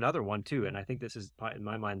 So here's another one too, and I think this is, in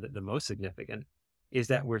my mind, the most significant, is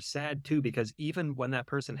that we're sad too because even when that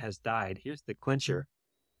person has died, here's the clincher,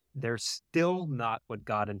 they're still not what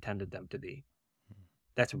God intended them to be.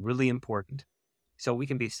 That's really important. So we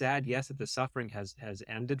can be sad, yes, that the suffering has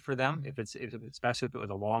ended for them. Especially if it was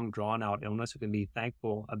a long, drawn out illness, we can be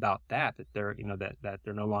thankful about that they're that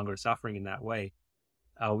they're no longer suffering in that way.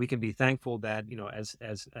 We can be thankful that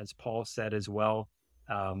as Paul said as well,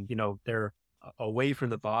 they're away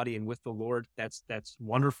from the body and with the Lord. That's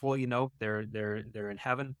wonderful. They're in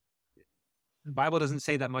heaven. The Bible doesn't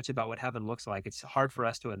say that much about what heaven looks like. It's hard for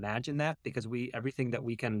us to imagine that because everything that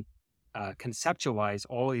we can conceptualize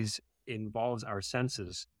always involves our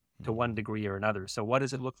senses to one degree or another. So what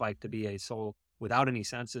does it look like to be a soul without any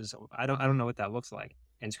senses? I don't know what that looks like.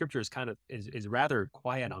 And Scripture is rather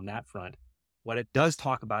quiet on that front. What it does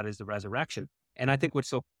talk about is the resurrection. And I think one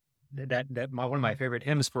of my favorite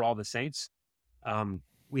hymns, For All the Saints,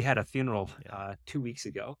 we had a funeral 2 weeks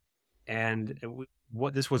ago, and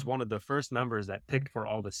this was one of the first members that picked For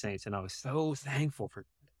All the Saints, and I was so thankful for it.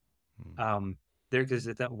 There's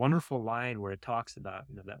that wonderful line where it talks about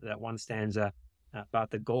that one stanza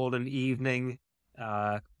about the golden evening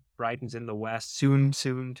brightens in the west, soon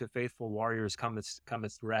to faithful warriors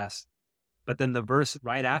cometh rest. But then the verse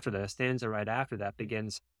right after that, stanza right after that,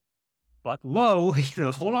 begins, but lo,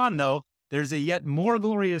 hold on though, there's a yet more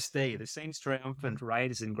glorious day, the saints triumphant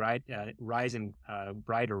rise in bright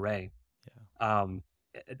array. Yeah.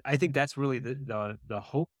 I think that's really the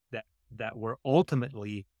hope that we're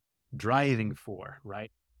ultimately driving for,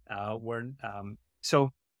 right?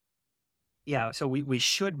 So we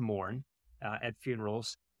should mourn at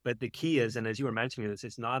funerals, but the key is, and as you were mentioning this,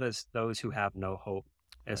 it's not as those who have no hope,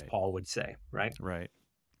 as Paul would say, right? Right.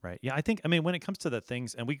 Yeah, I mean, when it comes to the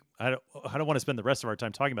things, and I don't want to spend the rest of our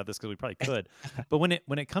time talking about this because we probably could, but when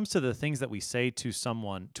it comes to the things that we say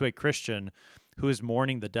to a Christian who is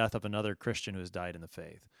mourning the death of another Christian who has died in the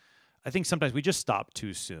faith, I think sometimes we just stop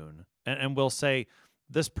too soon, and we'll say,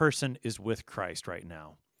 this person is with Christ right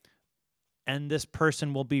now, and this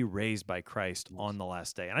person will be raised by Christ on the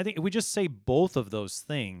last day. And I think if we just say both of those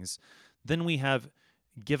things, then we have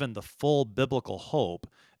given the full biblical hope.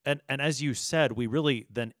 And as you said, we really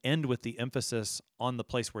then end with the emphasis on the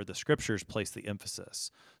place where the Scriptures place the emphasis.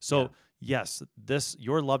 So yes,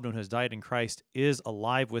 your loved one who has died in Christ is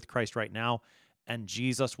alive with Christ right now, and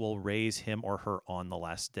Jesus will raise him or her on the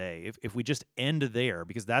last day. If we just end there,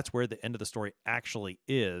 because that's where the end of the story actually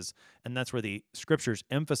is, and that's where the Scriptures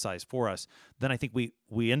emphasize for us, then I think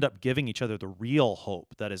we end up giving each other the real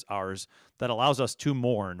hope that is ours, that allows us to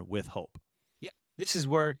mourn with hope. Yeah, this is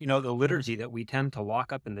where, the liturgy that we tend to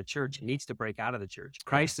lock up in the church needs to break out of the church.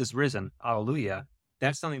 Christ is risen. Hallelujah.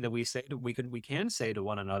 That's something that we can say to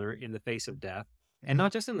one another in the face of death. And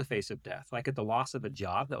not just in the face of death, like at the loss of a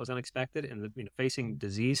job that was unexpected, and facing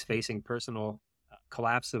disease, facing personal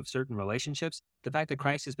collapse of certain relationships. The fact that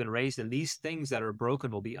Christ has been raised and these things that are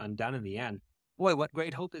broken will be undone in the end. Boy, what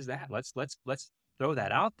great hope is that? Let's throw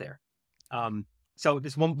that out there. So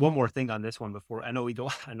just one more thing on this one before I know we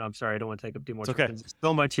don't. I know I'm sorry, I don't want to take up too much. It's okay. There's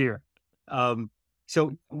so much here.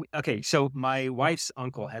 So my wife's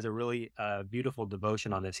uncle has a really beautiful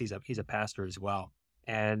devotion on this. He's a pastor as well,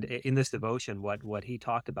 and in this devotion, what he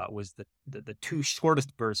talked about was the two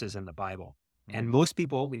shortest verses in the Bible. And most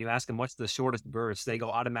people, when you ask them what's the shortest verse, they go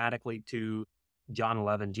automatically to John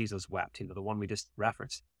 11, Jesus wept, the one we just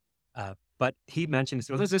referenced. But he mentions,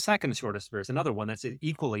 well, there's a second shortest verse, another one that's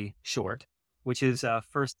equally short, which is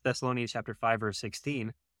 1 Thessalonians chapter 5, verse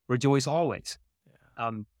 16, rejoice always.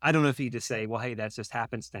 I don't know if you just say, well, hey, that's just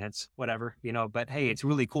happenstance, whatever, but hey, it's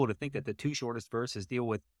really cool to think that the two shortest verses deal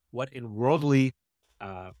with what in worldly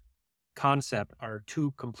concept are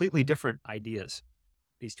two completely different ideas,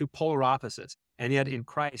 these two polar opposites. And yet in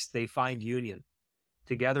Christ, they find union.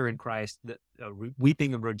 Together in Christ,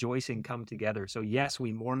 weeping and rejoicing come together. So yes,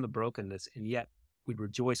 we mourn the brokenness, and yet we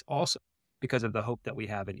rejoice also because of the hope that we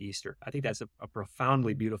have in Easter. I think that's a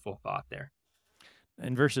profoundly beautiful thought there.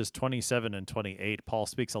 In verses 27 and 28, Paul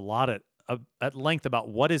speaks a lot at length about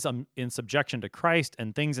what is in subjection to Christ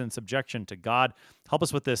and things in subjection to God. Help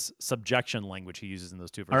us with this subjection language he uses in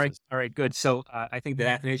those two verses. All right, good. So I think the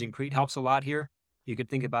Athanasian Creed helps a lot here. You could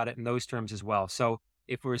think about it in those terms as well. So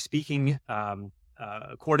if we're speaking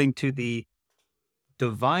according to the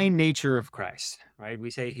divine nature of Christ, right?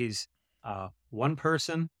 We say he's one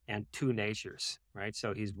person and two natures, right?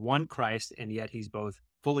 So he's one Christ, and yet he's both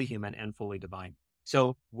fully human and fully divine.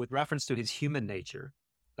 So with reference to his human nature,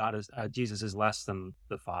 Jesus is less than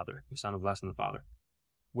the Father, the Son is less than the Father.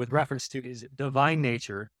 With reference to his divine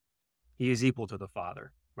nature, he is equal to the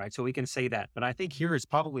Father, right? So we can say that. But I think here it's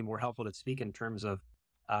probably more helpful to speak in terms of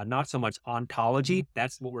not so much ontology.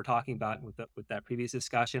 That's what we're talking about with that previous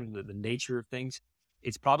discussion, the nature of things.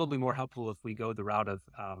 It's probably more helpful if we go the route of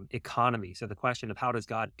economy. So the question of how does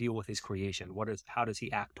God deal with his creation? How does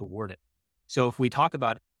he act toward it? So if we talk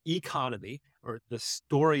about economy or the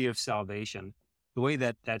story of salvation, the way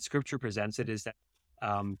that Scripture presents it is that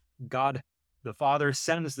God, the Father,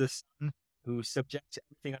 sends the Son who subjects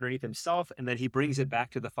everything underneath himself, and then he brings it back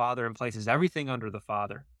to the Father and places everything under the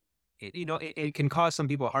Father. It can cause some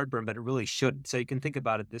people heartburn, but it really shouldn't. So you can think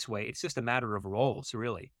about it this way. It's just a matter of roles,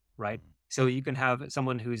 really, right? So you can have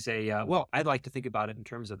someone who's I'd like to think about it in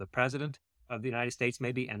terms of the President of the United States,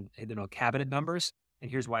 maybe, and cabinet members. And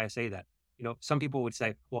here's why I say that. Some people would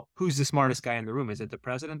say, well, who's the smartest guy in the room? Is it the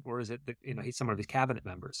president, or is it he's some of his cabinet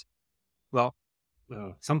members? Well,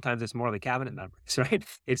 sometimes it's more the cabinet members, right?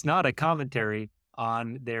 It's not a commentary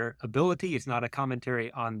on their ability. It's not a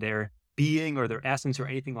commentary on their being or their essence or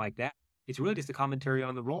anything like that. It's really just a commentary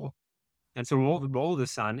on the role. And so the role of the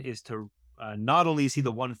Son is to not only is he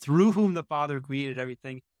the one through whom the Father created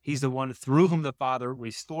everything, he's the one through whom the Father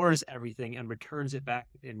restores everything and returns it back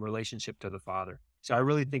in relationship to the Father. So I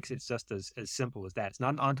really think it's just as simple as that. It's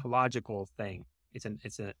not an ontological thing. It's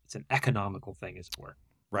an economical thing, as it were.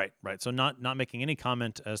 Right. So not making any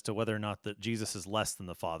comment as to whether or not that Jesus is less than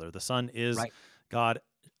the Father. The Son is God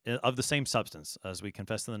of the same substance, as we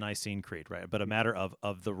confess in the Nicene Creed, right? But a matter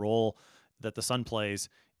of the role that the Son plays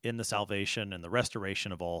in the salvation and the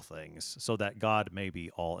restoration of all things, so that God may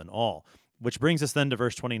be all in all. Which brings us then to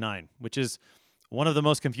verse 29, which is one of the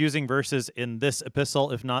most confusing verses in this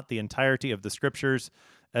epistle, if not the entirety of the Scriptures.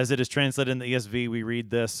 As it is translated in the ESV, we read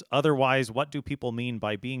this: otherwise, what do people mean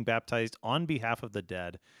by being baptized on behalf of the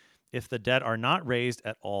dead? If the dead are not raised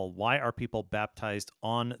at all, why are people baptized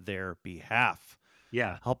on their behalf?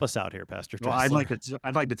 Yeah. Help us out here, Pastor Dressler. Well,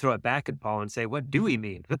 I'd like to throw it back at Paul and say, what do we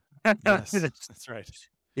mean? Yes, that's right.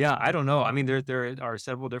 Yeah, I don't know. I mean, there are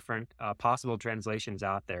several different possible translations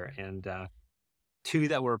out there, and two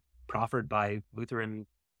that were proffered by Lutheran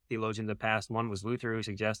theologians in the past. One was Luther, who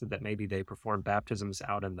suggested that maybe they performed baptisms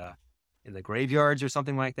out in the graveyards or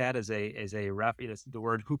something like that as a the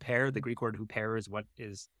word huper, the Greek word huper, is what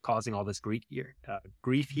is causing all this grief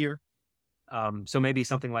here. So maybe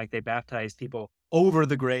something like they baptized people over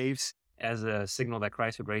the graves as a signal that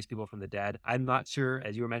Christ would raise people from the dead. I'm not sure,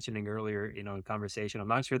 as you were mentioning earlier, in conversation, I'm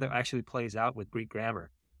not sure that actually plays out with Greek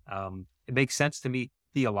grammar. It makes sense to me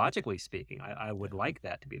theologically speaking. I would like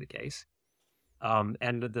that to be the case.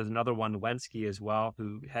 And there's another one, Wensky as well,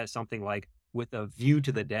 who has something like with a view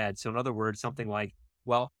to the dead. So in other words, something like,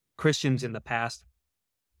 well, Christians in the past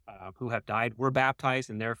who have died were baptized,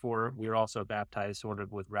 and therefore we're also baptized sort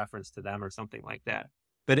of with reference to them or something like that.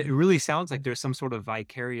 But it really sounds like there's some sort of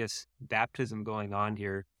vicarious baptism going on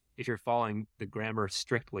here if you're following the grammar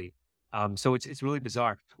strictly. So it's really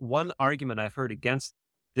bizarre. One argument I've heard against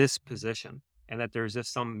this position, and that there's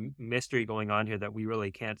just some mystery going on here that we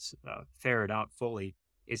really can't ferret out fully,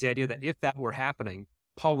 is the idea that if that were happening,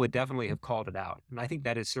 Paul would definitely have called it out. And I think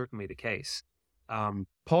that is certainly the case.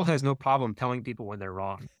 Paul has no problem telling people when they're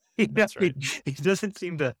wrong. That's right. He doesn't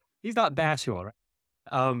seem to, he's not bashful,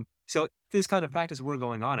 right? So this kind of practice were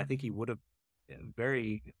going on, I think he would have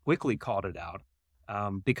very quickly called it out,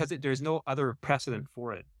 because there's no other precedent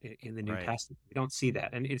for it in the New Right. Testament. We don't see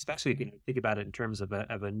that. And especially if you think about it in terms of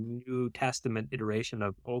a New Testament iteration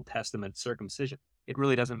of Old Testament circumcision, it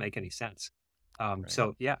really doesn't make any sense.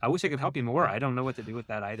 So yeah, I wish I could help you more. I don't know what to do with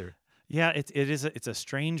that either. Yeah, it's a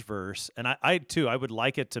strange verse, and I too I would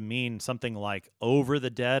like it to mean something like over the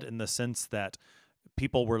dead, in the sense that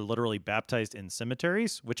people were literally baptized in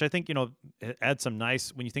cemeteries, which I think, it adds some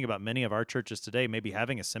nice, when you think about many of our churches today, maybe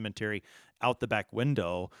having a cemetery out the back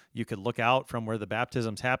window, you could look out from where the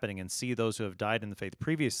baptism's happening and see those who have died in the faith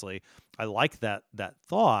previously. I like that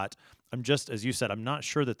thought. I'm just, as you said, I'm not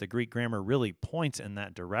sure that the Greek grammar really points in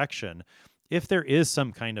that direction. If there is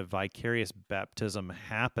some kind of vicarious baptism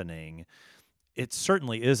happening, it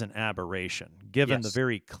certainly is an aberration, given the Yes.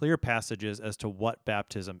 very clear passages as to what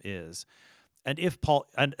baptism is. And if Paul,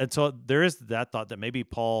 and so there is that thought that maybe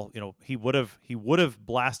Paul, he would have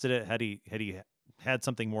blasted it had he had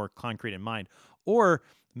something more concrete in mind, or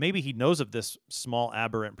maybe he knows of this small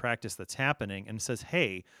aberrant practice that's happening and says,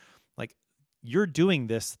 hey, like, you're doing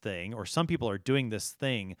this thing, or some people are doing this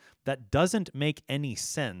thing that doesn't make any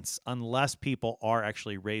sense unless people are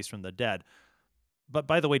actually raised from the dead. But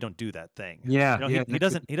by the way, don't do that thing. Yeah. He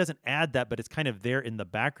doesn't add that, but it's kind of there in the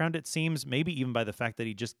background, it seems, maybe even by the fact that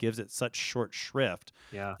he just gives it such short shrift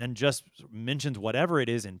Yeah. and just mentions whatever it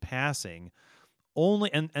is in passing. Only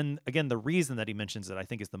and again, the reason that he mentions it, I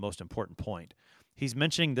think, is the most important point. He's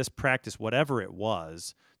mentioning this practice, whatever it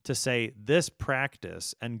was, to say this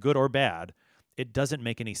practice, and good or bad, it doesn't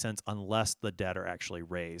make any sense unless the dead are actually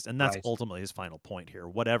raised. And that's Right. ultimately his final point here,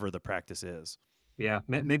 whatever the practice is. Yeah.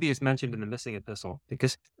 Maybe it's mentioned in the missing epistle,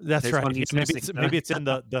 because That's there's right. one Yeah, that's maybe missing. it's in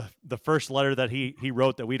the first letter that he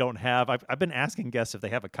wrote that we don't have. I've been asking guests if they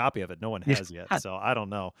have a copy of it. No one has yet, so I don't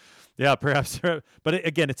know. Yeah, perhaps. But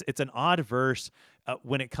again, it's an odd verse.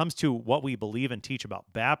 When it comes to what we believe and teach about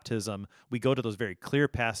baptism, we go to those very clear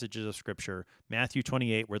passages of Scripture: Matthew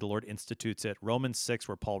 28, where the Lord institutes it; Romans 6,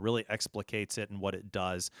 where Paul really explicates it and what it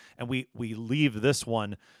does. And we leave this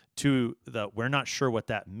one to we're not sure what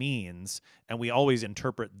that means, and we always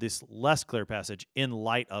interpret this less clear passage in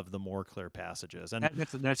light of the more clear passages. And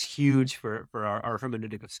That's huge for our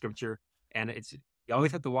hermeneutic of Scripture, and you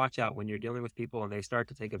always have to watch out when you're dealing with people and they start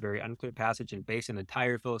to take a very unclear passage and base an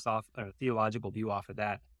entire theological view off of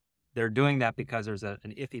that. They're doing that because there's an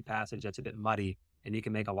iffy passage that's a bit muddy, and you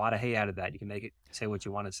can make a lot of hay out of that. You can make it say what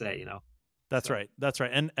you want to say, That's right. That's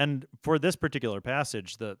right. And for this particular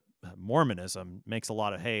passage, the Mormonism makes a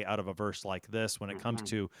lot of hay out of a verse like this when it comes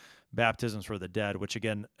to baptisms for the dead, which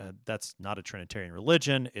again, that's not a Trinitarian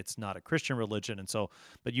religion. It's not a Christian religion. And so,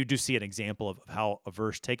 but you do see an example of how a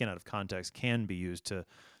verse taken out of context can be used to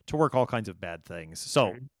work all kinds of bad things.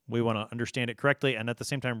 So we want to understand it correctly, and at the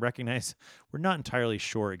same time recognize we're not entirely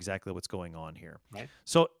sure exactly what's going on here. Right.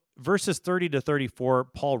 So verses 30 to 34,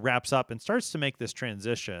 Paul wraps up and starts to make this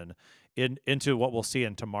transition into what we'll see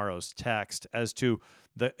in tomorrow's text as to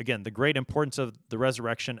the great importance of the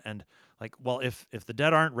resurrection, and if the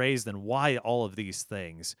dead aren't raised, then why all of these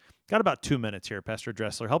things? Got about 2 minutes here, Pastor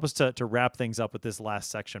Dressler. Help us to wrap things up with this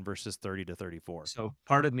last section, verses 30 to 34. So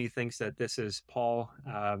part of me thinks that this is Paul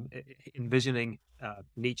envisioning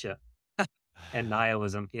Nietzsche and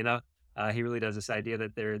nihilism. He really does this idea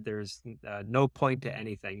that there's no point to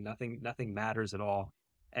anything, nothing matters at all,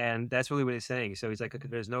 and that's really what he's saying. So he's like,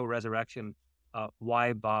 there's no resurrection.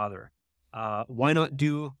 Why bother? Why not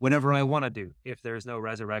do whatever I want to do if there's no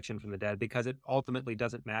resurrection from the dead? Because it ultimately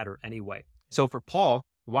doesn't matter anyway. So for Paul,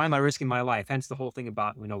 why am I risking my life? Hence the whole thing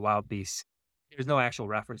about wild beasts. There's no actual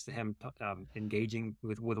reference to him engaging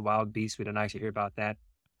with wild beasts. We don't actually hear about that.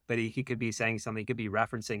 But he could be saying something. He could be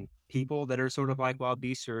referencing people that are sort of like wild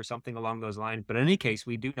beasts or something along those lines. But in any case,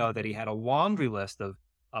 we do know that he had a laundry list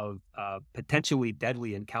of potentially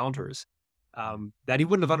deadly encounters that he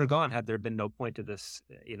wouldn't have undergone had there been no point to this,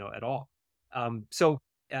 at all. So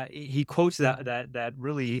he quotes that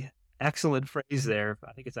really excellent phrase there.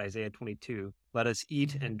 I think it's Isaiah 22. Let us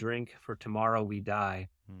eat and drink, for tomorrow we die.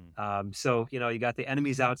 So you got the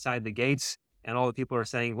enemies outside the gates, and all the people are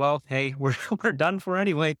saying, well, hey, we're done for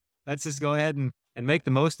anyway. Let's just go ahead and make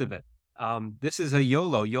the most of it. This is a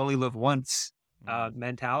YOLO, you only live once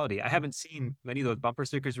mentality. I haven't seen many of those bumper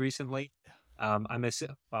stickers recently. I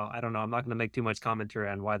don't know. I'm not going to make too much commentary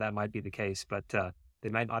on why that might be the case, but they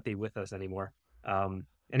might not be with us anymore.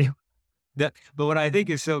 Anyway, but what I think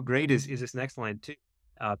is so great is this next line too.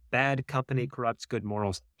 bad company corrupts good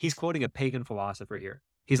morals. He's quoting a pagan philosopher here.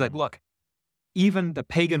 He's like, look, even the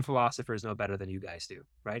pagan philosophers know better than you guys do,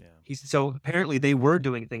 right? Yeah. So apparently they were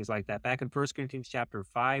doing things like that. Back in 1 Corinthians chapter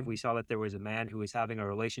 5, we saw that there was a man who was having a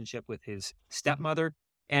relationship with his stepmother.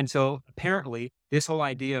 And so apparently this whole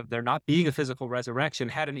idea of there not being a physical resurrection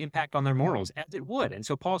had an impact on their morals, as it would. And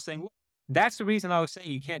so Paul's saying, look, that's the reason I was saying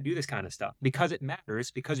you can't do this kind of stuff, because it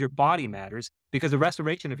matters, because your body matters, because the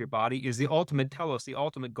restoration of your body is the ultimate telos, the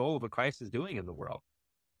ultimate goal of what Christ is doing in the world.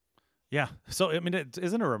 Yeah. So, I mean,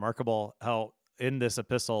 isn't it remarkable how in this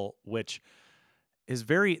epistle, which is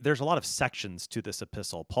there's a lot of sections to this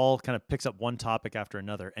epistle, Paul kind of picks up one topic after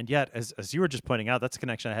another. And yet, as you were just pointing out, that's a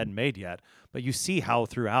connection I hadn't made yet. But you see how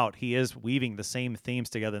throughout he is weaving the same themes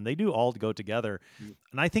together, and they do all go together.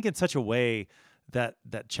 And I think in such a way that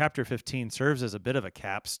chapter 15 serves as a bit of a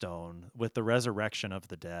capstone with the resurrection of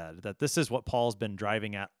the dead, that this is what Paul's been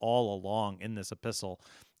driving at all along in this epistle,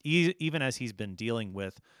 even as he's been dealing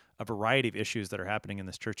with a variety of issues that are happening in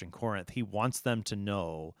this church in Corinth. He wants them to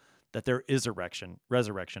know that there is a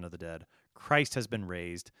resurrection of the dead. Christ has been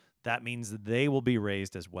raised. That means they will be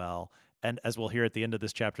raised as well. And as we'll hear at the end of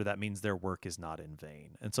this chapter, that means their work is not in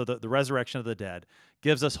vain. And so the resurrection of the dead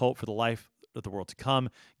gives us hope for the life of the world to come,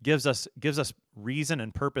 gives us reason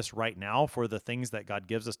and purpose right now for the things that God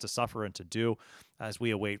gives us to suffer and to do as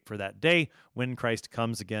we await for that day when Christ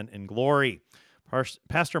comes again in glory.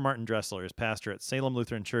 Pastor Martin Dressler is pastor at Salem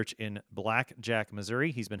Lutheran Church in Black Jack,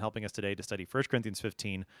 Missouri. He's been helping us today to study 1 Corinthians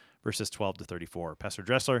 15, verses 12 to 34. Pastor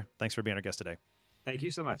Dressler, thanks for being our guest today. Thank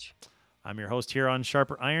you so much. I'm your host here on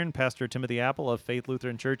Sharper Iron, Pastor Timothy Appel of Faith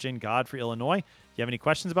Lutheran Church in Godfrey, Illinois. If you have any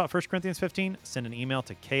questions about 1 Corinthians 15, send an email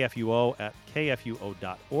to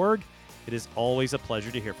kfuo@kfuo.org. It is always a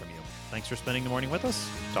pleasure to hear from you. Thanks for spending the morning with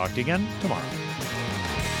us. Talk to you again tomorrow.